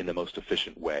organization in the most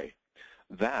efficient way.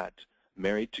 That,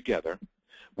 married together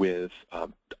with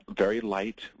very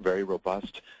light, very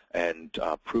robust, and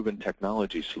proven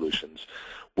technology solutions,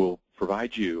 will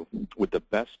provide you with the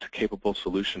best capable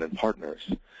solution and partners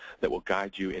that will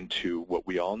guide you into what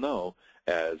we all know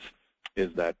as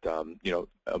is that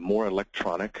a more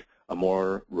electronic, a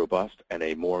more robust, and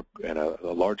a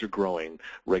larger growing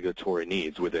regulatory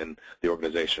needs within the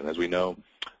organization. As we know,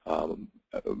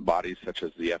 bodies such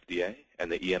as the FDA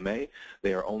and the EMA,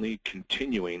 they are only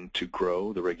continuing to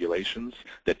grow the regulations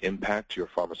that impact your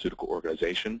pharmaceutical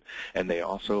organization, and they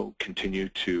also continue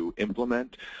to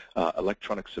implement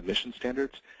electronic submission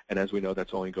standards, and as we know,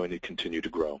 that's only going to continue to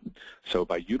grow. So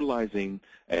by utilizing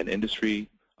an industry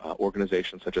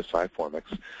organization such as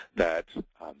Cyformex that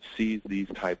sees these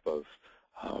type of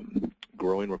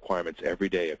growing requirements every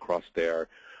day across their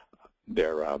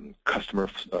customer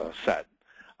set,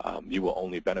 you will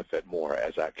only benefit more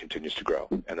as that continues to grow.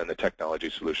 And then the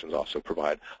technology solutions also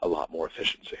provide a lot more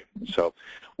efficiency. So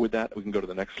with that, we can go to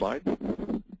the next slide.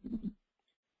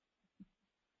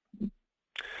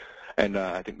 And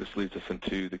I think this leads us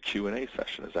into the Q&A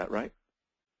session. Is that right?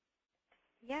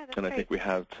 Yeah, that's and right. I think we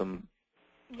have some.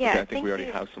 Yeah, okay, I think we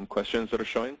already have some questions that are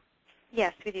showing.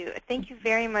 Yes, we do. Thank you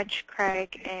very much,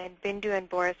 Craig and Bindu and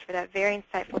Boris, for that very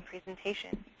insightful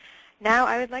presentation. Now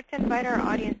I would like to invite our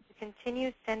audience to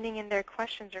continue sending in their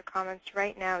questions or comments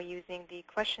right now using the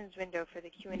questions window for the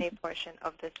Q&A portion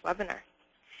of this webinar.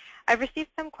 I've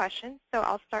received some questions, so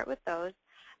I'll start with those.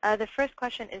 The first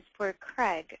question is for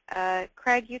Craig.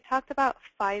 Craig, you talked about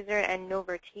Pfizer and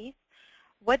Novartis.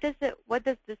 What does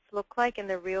this look like in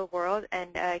the real world,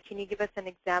 and can you give us an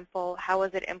example? How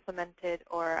was it implemented,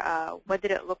 or what did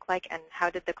it look like, and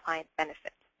how did the client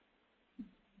benefit?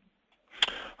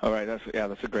 All right,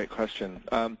 that's a great question.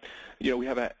 We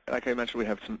have, like I mentioned, we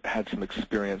have had some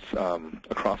experience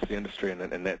across the industry,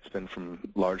 and it's been from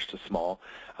large to small.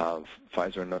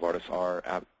 Pfizer and Novartis are,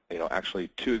 actually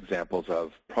two examples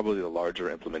of probably the larger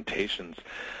implementations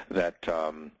that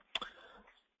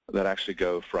that actually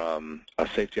go from a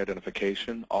safety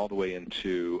identification all the way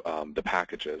into the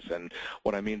packages. And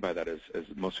what I mean by that is, as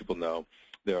most people know,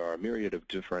 there are a myriad of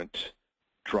different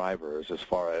drivers as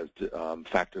far as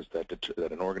factors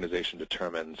that an organization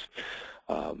determines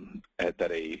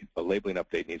that a labeling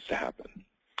update needs to happen.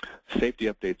 Safety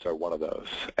updates are one of those,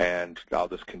 and I'll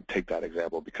just take that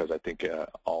example because I think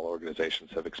all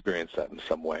organizations have experienced that in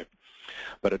some way.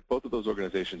 But at both of those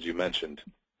organizations you mentioned,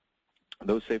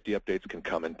 those safety updates can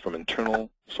come in from internal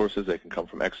sources, they can come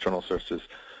from external sources,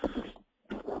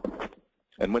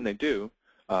 and when they do,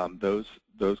 those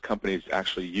companies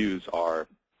actually use our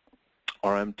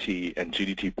RMT and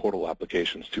GDT portal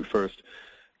applications to first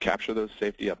capture those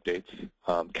safety updates,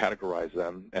 categorize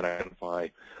them, and identify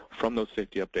from those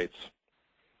safety updates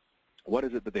what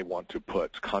is it that they want to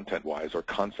put content-wise or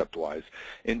concept-wise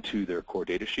into their core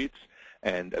data sheets,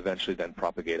 and eventually then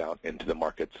propagate out into the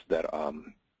markets that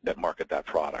that market that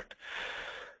product.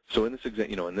 So in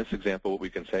this example, what we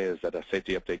can say is that a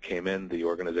safety update came in, the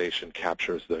organization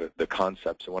captures the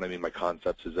concepts, and what I mean by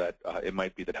concepts is that it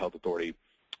might be that health authority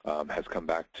has come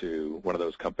back to one of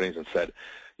those companies and said,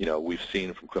 we've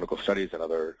seen from clinical studies and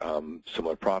other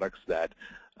similar products that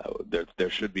there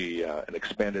should be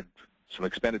some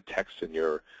expanded text in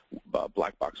your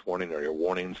black box warning or your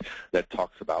warnings that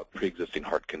talks about pre-existing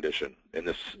heart condition in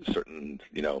this certain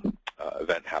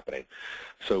event happening.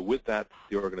 So with that,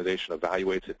 the organization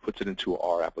evaluates it, puts it into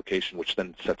our application, which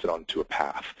then sets it onto a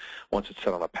path. Once it's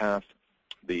set on a path,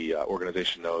 the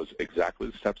organization knows exactly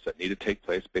the steps that need to take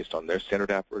place based on their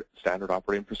standard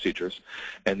operating procedures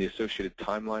and the associated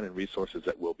timeline and resources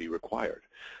that will be required.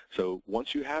 So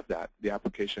once you have that, the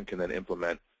application can then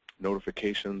implement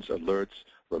notifications, alerts,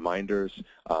 reminders,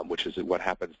 which is what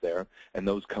happens there, and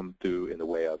those come through in the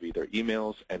way of either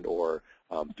emails and or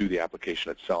through the application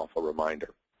itself, a reminder.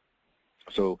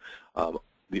 So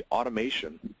the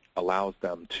automation allows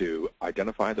them to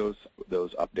identify those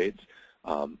updates,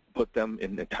 put them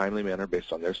in a timely manner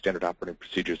based on their standard operating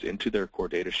procedures into their core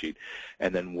data sheet,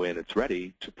 and then when it's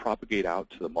ready to propagate out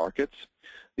to the markets,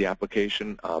 the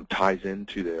application ties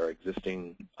into their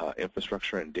existing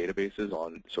infrastructure and databases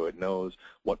so it knows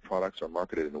what products are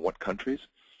marketed in what countries.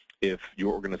 If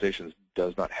your organization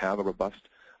does not have a robust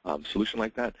solution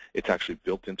like that, it's actually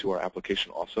built into our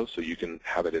application also, so you can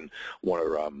have it in one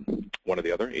or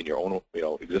the other in your own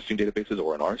existing databases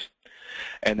or in ours.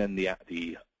 And then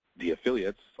the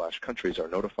affiliates/countries are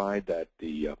notified that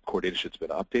the core data sheet's been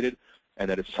updated and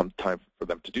that it's some time for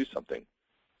them to do something.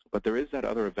 But there is that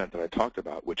other event that I talked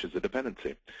about, which is the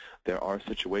dependency. There are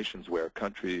situations where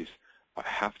countries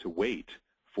have to wait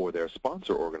for their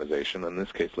sponsor organization. In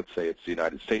this case, let's say it's the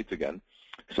United States again.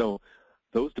 So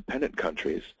those dependent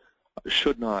countries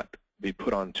should not be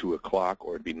put onto a clock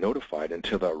or be notified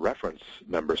until the reference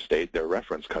member state, their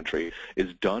reference country,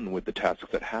 is done with the tasks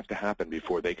that have to happen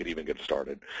before they could even get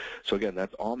started. So again,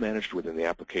 that's all managed within the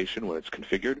application when it's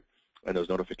configured, and those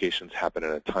notifications happen in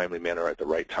a timely manner at the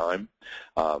right time.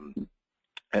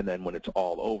 And then when it's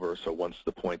all over, so once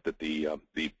the point that the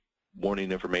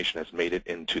warning information has made it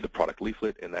into the product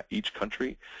leaflet in each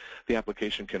country, the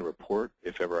application can report,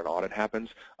 if ever an audit happens,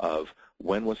 of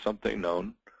when was something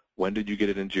known, when did you get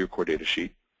it into your core data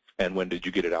sheet, and when did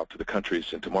you get it out to the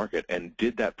countries into market, and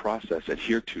did that process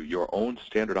adhere to your own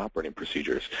standard operating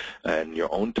procedures and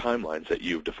your own timelines that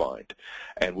you've defined.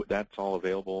 And that's all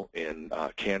available in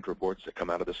canned reports that come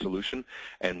out of the solution,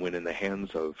 and when in the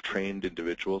hands of trained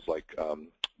individuals like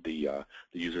the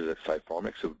users at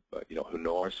Sciformix who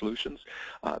know our solutions,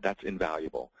 that's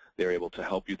invaluable. They're able to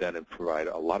help you then and provide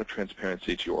a lot of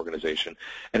transparency to your organization,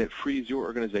 and it frees your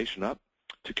organization up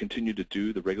to continue to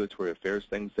do the regulatory affairs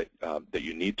things that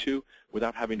you need to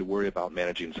without having to worry about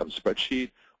managing some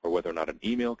spreadsheet or whether or not an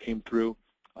email came through.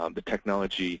 The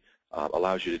technology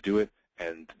allows you to do it,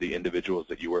 and the individuals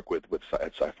that you work with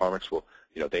at Sciformix will,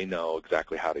 they know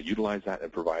exactly how to utilize that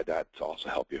and provide that to also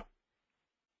help you.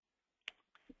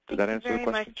 Does that answer the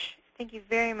question? Thank you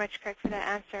very much, Craig, for that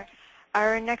answer.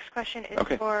 Our next question is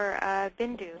for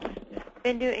Bindu.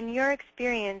 Bindu, in your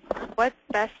experience, what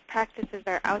best practices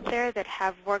are out there that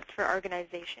have worked for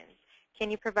organizations? Can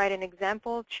you provide an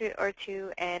example or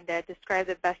two and describe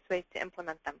the best ways to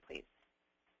implement them, please?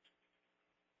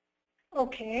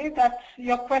 Okay,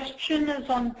 your question is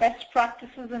on best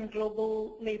practices in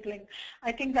global labeling.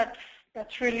 I think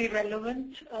that's really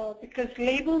relevant because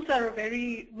labels are a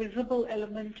very visible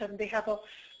element and they have a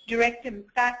direct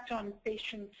impact on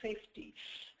patient safety.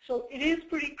 So it is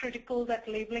pretty critical that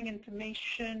labeling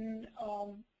information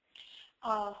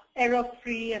are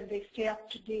error-free and they stay up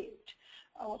to date.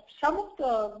 Some of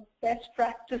the best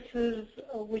practices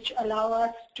which allow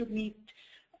us to meet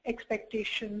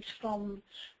expectations from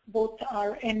both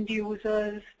our end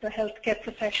users, the healthcare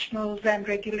professionals, and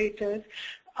regulators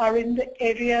are in the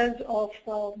areas of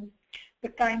the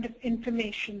kind of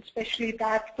information, especially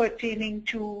that pertaining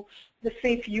to the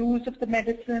safe use of the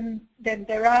medicine. Then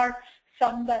there are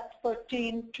some that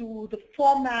pertain to the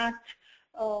format,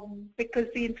 because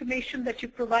the information that you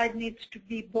provide needs to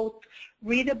be both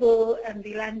readable and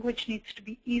the language needs to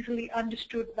be easily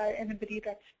understood by anybody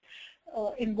that's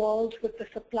involved with the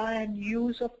supply and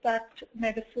use of that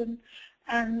medicine.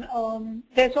 And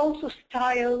there's also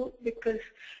style, because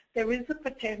there is a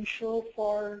potential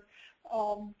for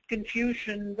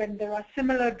confusion when there are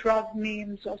similar drug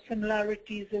names or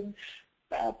similarities in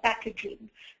packaging.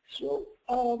 So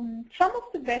some of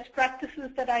the best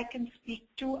practices that I can speak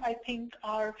to, I think,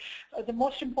 are the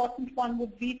most important one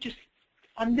would be to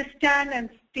understand and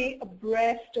stay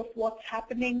abreast of what's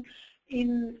happening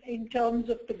in terms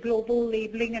of the global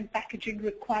labeling and packaging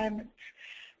requirements.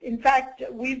 In fact,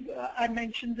 I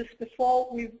mentioned this before,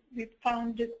 we've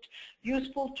found it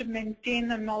useful to maintain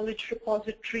a knowledge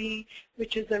repository,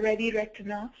 which is a Ready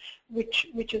Retina, which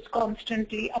is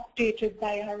constantly updated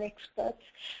by our experts.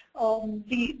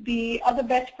 The other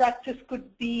best practice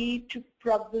could be to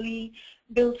probably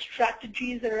build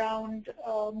strategies around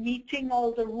meeting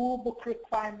all the rule book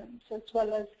requirements, as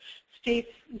well as space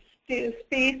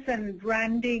and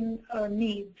branding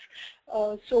needs.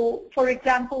 So, for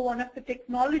example, one of the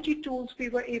technology tools we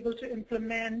were able to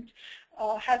implement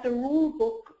has a rule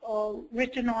book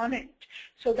written on it,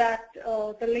 so that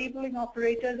the labeling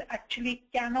operators actually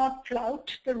cannot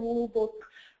flout the rule book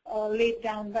laid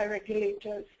down by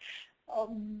regulators.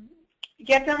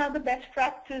 Yet another best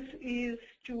practice is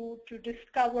to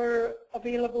discover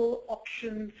available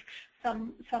options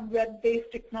some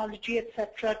web-based technology,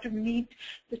 etc., to meet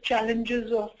the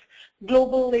challenges of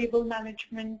global label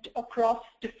management across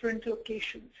different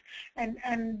locations.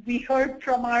 And we heard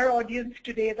from our audience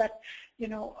today that, you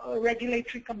know,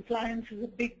 regulatory compliance is a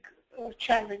big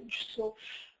challenge. So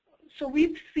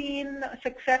we've seen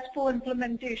successful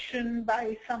implementation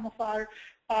by some of our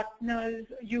partners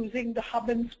using the hub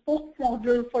and spoke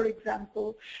model, for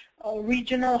example,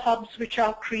 regional hubs which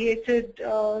are created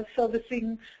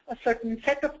servicing a certain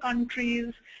set of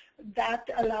countries that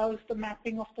allows the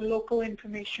mapping of the local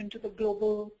information to the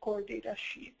global core data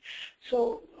sheet.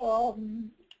 So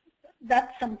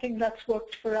that's something that's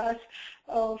worked for us.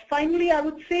 Finally, I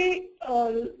would say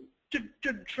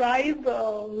to drive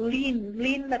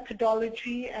lean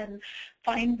methodology and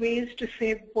find ways to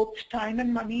save both time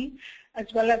and money,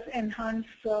 as well as enhance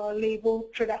label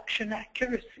production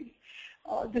accuracy.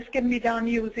 This can be done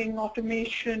using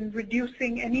automation,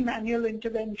 reducing any manual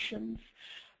interventions.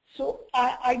 So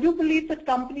I do believe that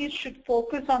companies should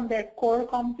focus on their core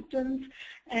competence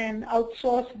and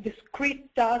outsource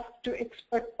discrete tasks to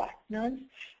expert partners.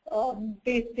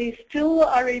 They still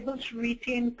are able to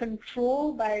retain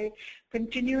control by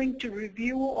continuing to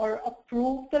review or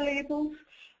approve the labels.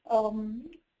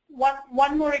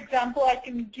 One more example I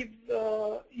can give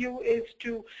you is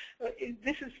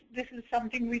this is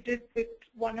something we did with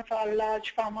one of our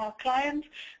large pharma clients,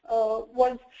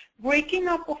 was breaking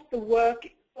up of the work.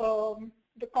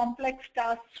 The complex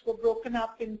tasks were broken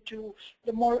up into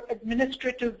the more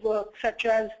administrative work, such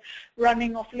as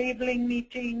running of labeling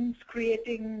meetings,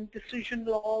 creating decision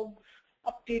logs,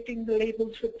 updating the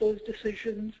labels with those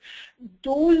decisions.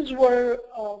 Those were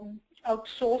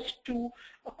outsourced to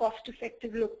a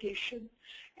cost-effective location.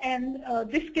 And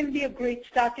this can be a great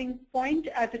starting point,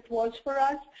 as it was for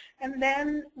us. And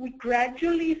then we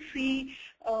gradually see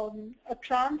a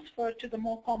transfer to the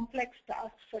more complex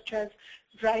tasks, such as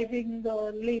driving the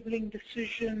labeling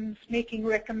decisions, making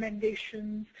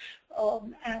recommendations.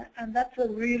 And that's a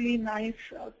really nice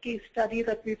case study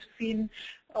that we've seen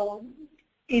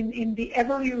in the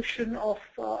evolution of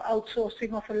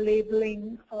outsourcing of a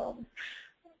labeling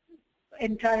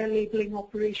entire labeling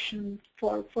operation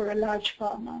for a large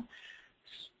pharma.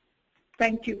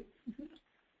 Thank you.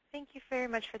 Thank you very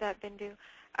much for that, Bindu.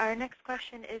 Our next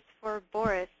question is for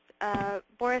Boris.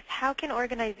 Boris, how can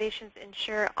organizations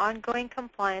ensure ongoing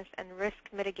compliance and risk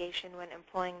mitigation when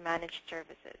employing managed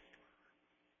services?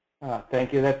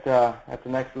 Thank you. That's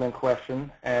an excellent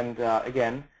question. And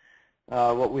again,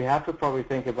 what we have to probably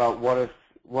think about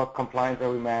what compliance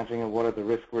are we managing and what are the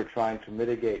risks we're trying to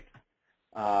mitigate.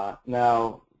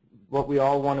 Now, what we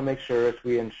all want to make sure is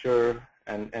we ensure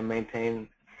and maintain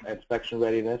inspection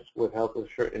readiness with health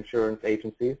insurance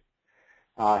agencies.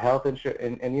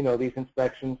 And you know, these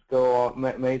inspections go on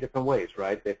many different ways,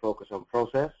 right? They focus on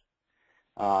process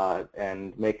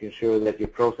and making sure that your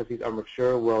processes are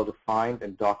mature, well-defined,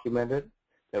 and documented,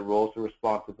 that roles and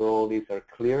responsibilities are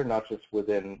clear, not just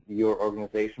within your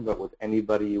organization, but with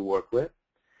anybody you work with.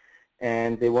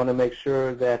 And they want to make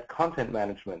sure that content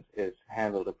management is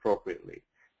handled appropriately.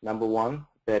 Number one,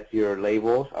 that your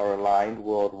labels are aligned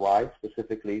worldwide,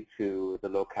 specifically to the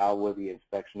locale where the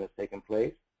inspection has taken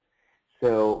place.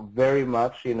 So very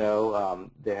much, you know,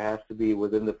 there has to be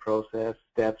within the process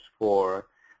steps for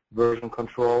version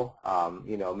control,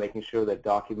 you know, making sure that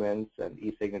documents and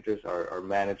e-signatures are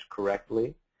managed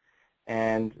correctly,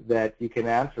 and that you can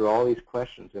answer all these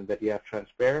questions, and that you have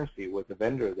transparency with the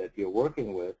vendor that you're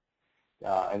working with,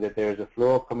 and that there's a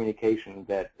flow of communication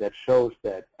that shows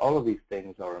that all of these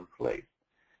things are in place.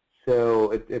 So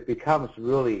it becomes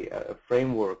really a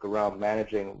framework around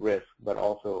managing risk, but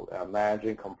also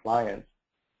managing compliance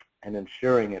and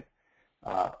ensuring it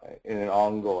in an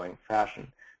ongoing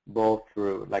fashion, both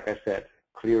through, like I said,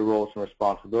 clear roles and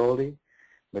responsibility,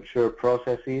 mature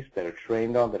processes that are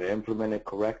trained on, that are implemented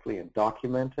correctly and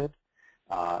documented,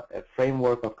 a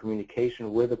framework of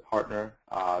communication with a partner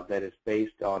that is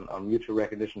based on mutual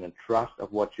recognition and trust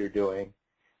of what you're doing.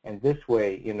 And this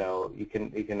way, you know, you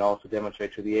can also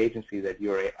demonstrate to the agency that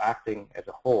you're acting as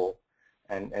a whole,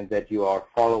 and that you are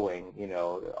following, you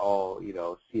know, all, you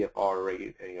know, CFR,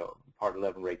 you know, Part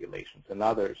 11 regulations and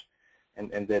others,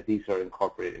 and that these are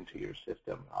incorporated into your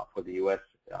system for the U.S.,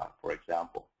 for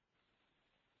example.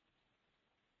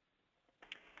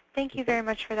 Thank you very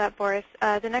much for that, Boris.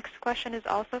 The next question is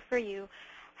also for you.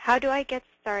 How do I get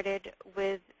started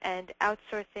with an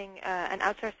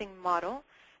outsourcing model,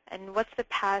 and what's the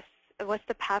path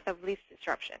of least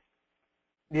disruption?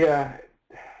 Yeah,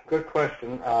 good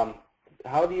question.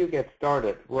 How do you get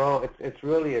started? Well, it's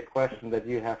really a question that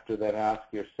you have to then ask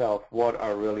yourself, what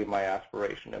are really my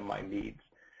aspirations and my needs?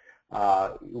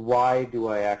 why do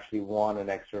I actually want an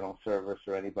external service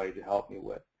or anybody to help me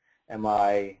with? Am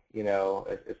I,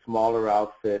 a smaller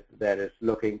outfit that is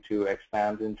looking to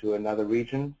expand into another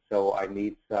region, so I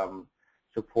need some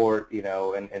support, in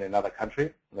another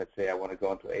country? Let's say I want to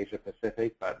go into Asia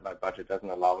Pacific, but my budget doesn't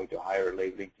allow me to hire a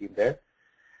labeling team there.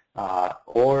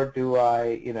 Or do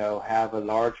I, have a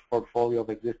large portfolio of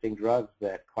existing drugs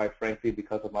that, quite frankly,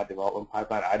 because of my development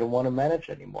pipeline, I don't want to manage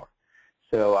anymore.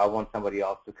 So I want somebody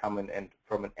else to come in and,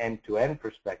 from an end-to-end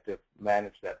perspective,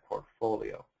 manage that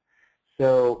portfolio.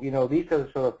 So, these are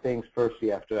the sort of things, first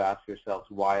you have to ask yourselves,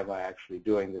 why am I actually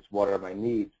doing this? What are my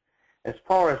needs? As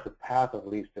far as the path of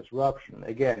least disruption,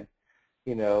 again,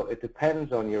 it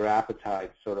depends on your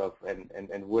appetite sort of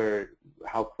and where,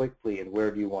 how quickly and where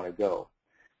do you want to go.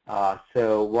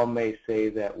 So one may say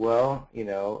that, well,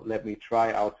 let me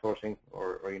try outsourcing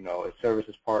or a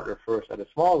services partner first at a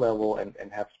small level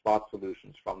and have spot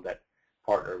solutions from that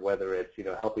partner, whether it's,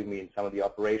 helping me in some of the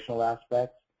operational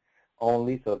aspects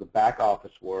only, so the back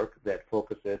office work that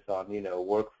focuses on,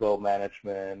 workflow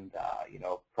management,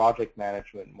 project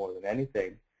management more than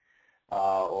anything,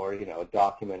 or,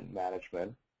 document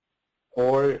management.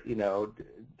 Or,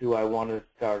 do I want to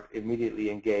start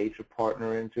immediately engage a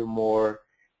partner into more,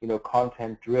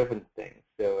 content-driven things?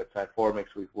 So at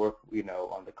Cyformix, we've worked,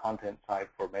 on the content side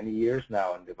for many years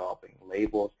now in developing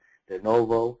labels de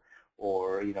novo,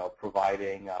 or,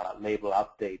 providing label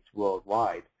updates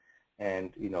worldwide.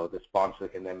 And, the sponsor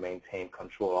can then maintain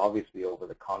control, obviously, over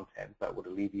the content, but would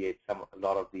alleviate a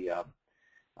lot of the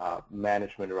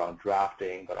management around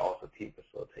drafting, but also team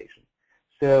facilitation.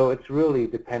 So it's really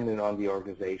dependent on the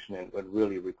organization and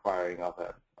really requiring of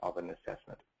an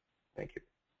assessment. Thank you.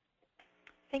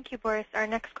 Thank you, Boris. Our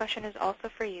next question is also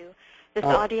for you. This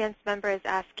audience member is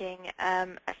asking,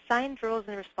 assigned roles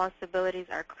and responsibilities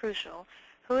are crucial.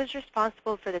 Who is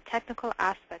responsible for the technical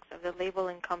aspects of the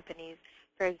labeling companies,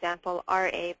 for example,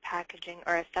 RA, packaging,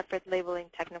 or a separate labeling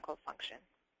technical function?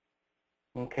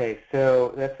 Okay,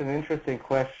 so that's an interesting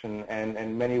question, and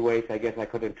in many ways I guess I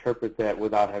could interpret that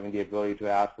without having the ability to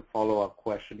ask a follow-up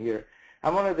question here.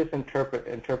 I'm going to just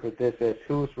interpret this as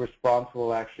who's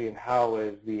responsible actually and how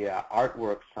is the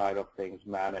artwork side of things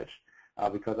managed,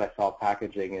 because I saw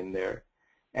packaging in there.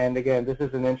 And again, this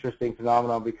is an interesting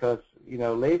phenomenon because,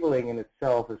 labeling in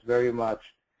itself is very much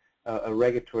a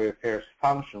regulatory affairs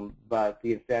function, but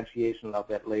the instantiation of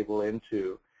that label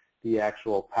into the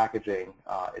actual packaging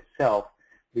itself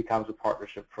becomes a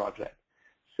partnership project.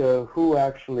 So who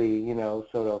actually,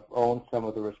 sort of owns some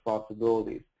of the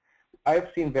responsibilities? I've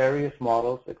seen various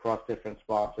models across different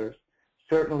sponsors.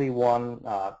 Certainly one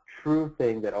true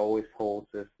thing that always holds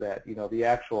is that, the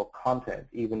actual content,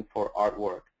 even for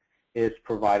artwork, is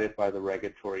provided by the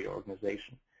regulatory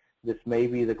organization. This may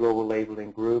be the Global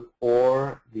Labeling Group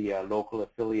or the local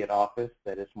affiliate office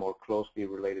that is more closely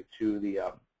related to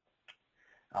the,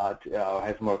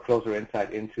 has more closer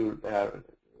insight into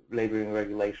labeling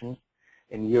regulations.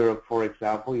 In Europe, for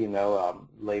example,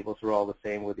 labels are all the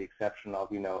same with the exception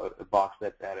of, a box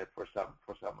that's added for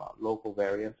some local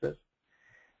variances.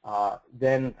 But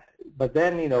then,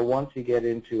 once you get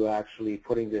into actually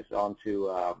putting this onto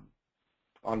a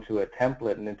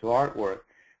template and into artwork,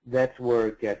 that's where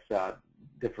it gets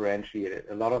differentiated.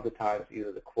 A lot of the times,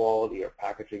 either the quality or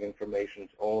packaging information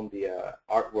own the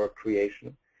artwork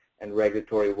creation, and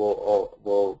regulatory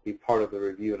will be part of the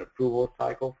review and approval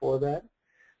cycle for that.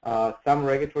 Some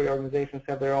regulatory organizations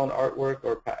have their own artwork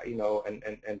or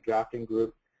and drafting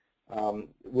group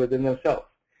within themselves.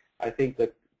 I think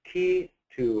the key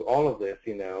to all of this,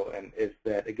 and is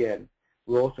that again,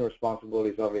 roles and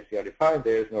responsibilities obviously are defined.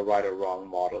 There is no right or wrong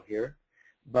model here,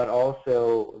 but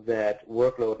also that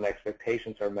workload and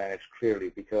expectations are managed clearly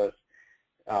because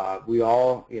we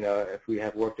all, if we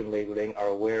have worked in labeling, are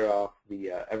aware of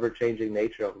the ever-changing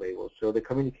nature of labels. So the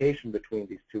communication between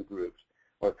these two groups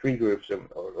or three groups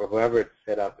or whoever it's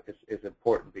set up is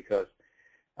important because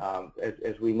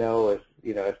as we know,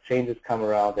 as changes come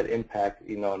around that impact,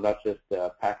 not just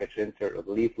the package insert or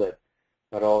the leaflet,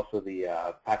 but also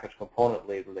the package component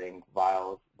labeling,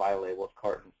 vials, vial labels,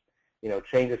 cartons.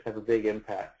 Changes have a big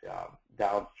impact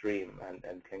downstream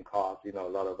and can cause, a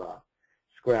lot of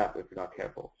scrap if you're not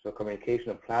careful. So communication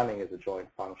and planning is a joint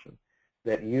function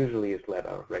that usually is led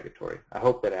out of regulatory. I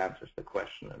hope that answers the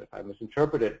question. And if I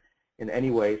misinterpret it in any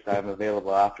ways, I'm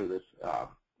available after this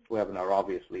webinar,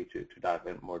 obviously, to dive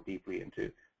in more deeply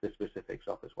into the specifics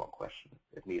of this one question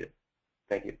if needed.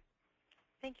 Thank you.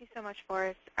 Thank you so much,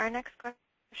 Boris. Our next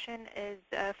question is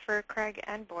for Craig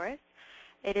and Boris.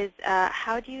 It is,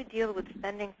 how do you deal with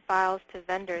sending files to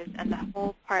vendors and the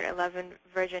whole Part 11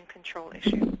 version control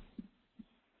issue?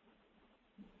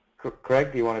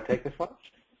 Craig, do you want to take this one?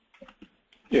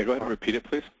 Yeah, go ahead and repeat it,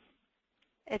 please.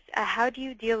 It's how do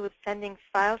you deal with sending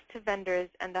files to vendors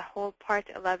and the whole Part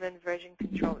 11 version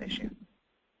control issue?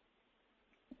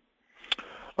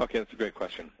 Okay, that's a great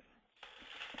question.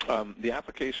 The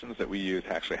applications that we use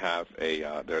actually have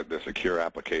they're secure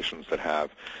applications that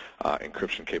have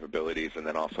encryption capabilities and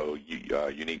then also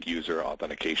unique user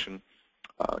authentication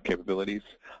capabilities.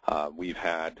 We've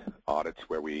had audits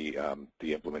where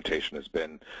the implementation has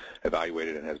been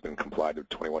evaluated and has been complied with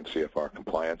 21 CFR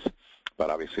compliance. But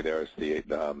obviously, there's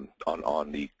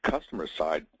on the customer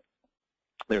side,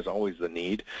 there's always the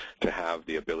need to have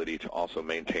the ability to also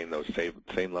maintain those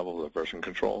same levels of version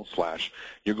control.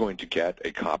 / you're going to get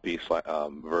a copy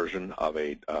version of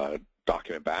a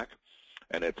document back.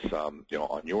 And it's, on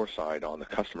your side, on the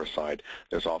customer side,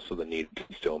 there's also the need to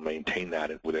still maintain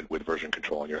that with version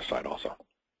control on your side also.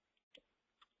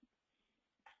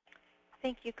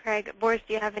 Thank you, Craig. Boris,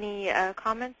 do you have any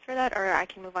comments for that, or I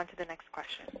can move on to the next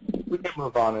question? We can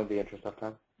move on in the interest of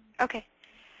time. Okay.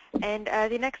 And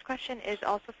the next question is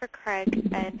also for Craig,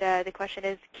 and the question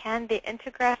is, can the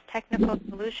Intergraph technical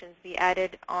solutions be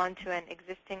added onto an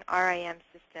existing RIM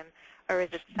system, or is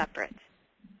it separate?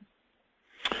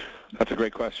 That's a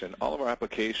great question. All of our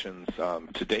applications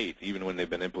to date, even when they've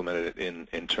been implemented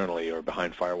internally or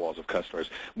behind firewalls of customers,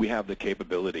 we have the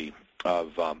capability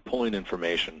of pulling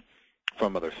information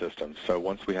from other systems. So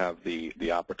once we have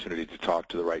the opportunity to talk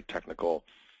to the right technical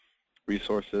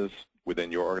resources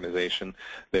within your organization,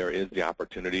 there is the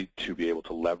opportunity to be able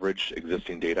to leverage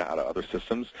existing data out of other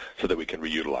systems so that we can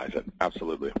reutilize it.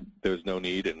 Absolutely. There's no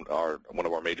need, and one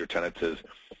of our major tenets is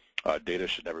data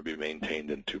should never be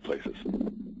maintained in two places.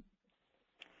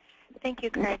 Thank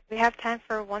you, Craig. We have time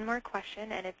for one more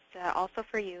question, and it's also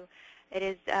for you. It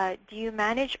is, do you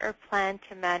manage or plan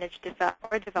to manage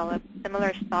or develop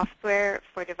similar software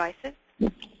for devices?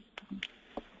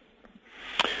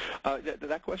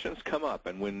 That question has come up,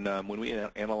 and when we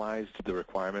analyzed the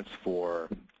requirements for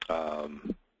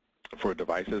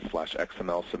devices /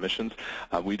 XML submissions,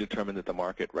 we determined that the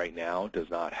market right now does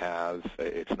not have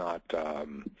it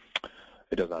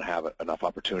does not have enough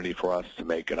opportunity for us to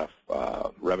make enough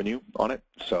revenue on it.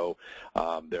 So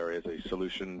there is a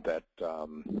solution that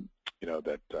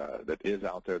that is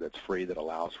out there that's free, that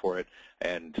allows for it,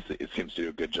 and it seems to do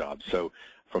a good job. So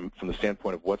from the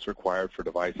standpoint of what's required for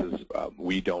devices,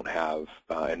 we don't have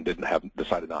and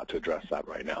decided not to address that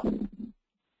right now.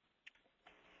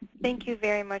 Thank you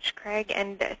very much, Craig,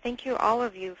 and thank you all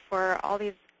of you for all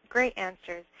these great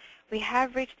answers. We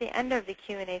have reached the end of the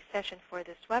Q&A session for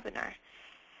this webinar.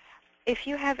 If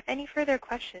you have any further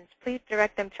questions, please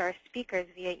direct them to our speakers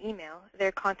via email.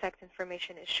 Their contact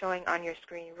information is showing on your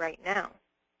screen right now.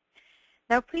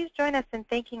 Now please join us in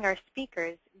thanking our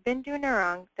speakers, Bindu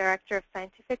Narang, Director of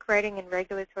Scientific Writing and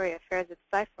Regulatory Affairs at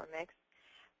Cyformix,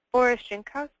 Boris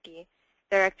Jankowski,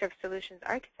 Director of Solutions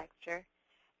Architecture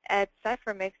at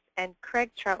Cyformix, and Craig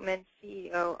Troutman,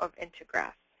 CEO of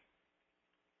Intergraph.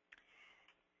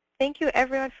 Thank you,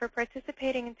 everyone, for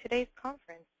participating in today's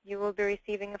conference. You will be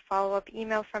receiving a follow-up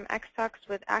email from XTalks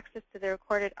with access to the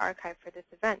recorded archive for this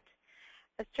event.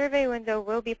 A survey window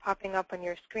will be popping up on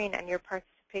your screen, and your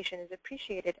participation is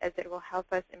appreciated as it will help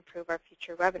us improve our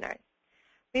future webinars.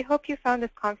 We hope you found this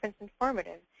conference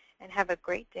informative, and have a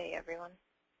great day, everyone.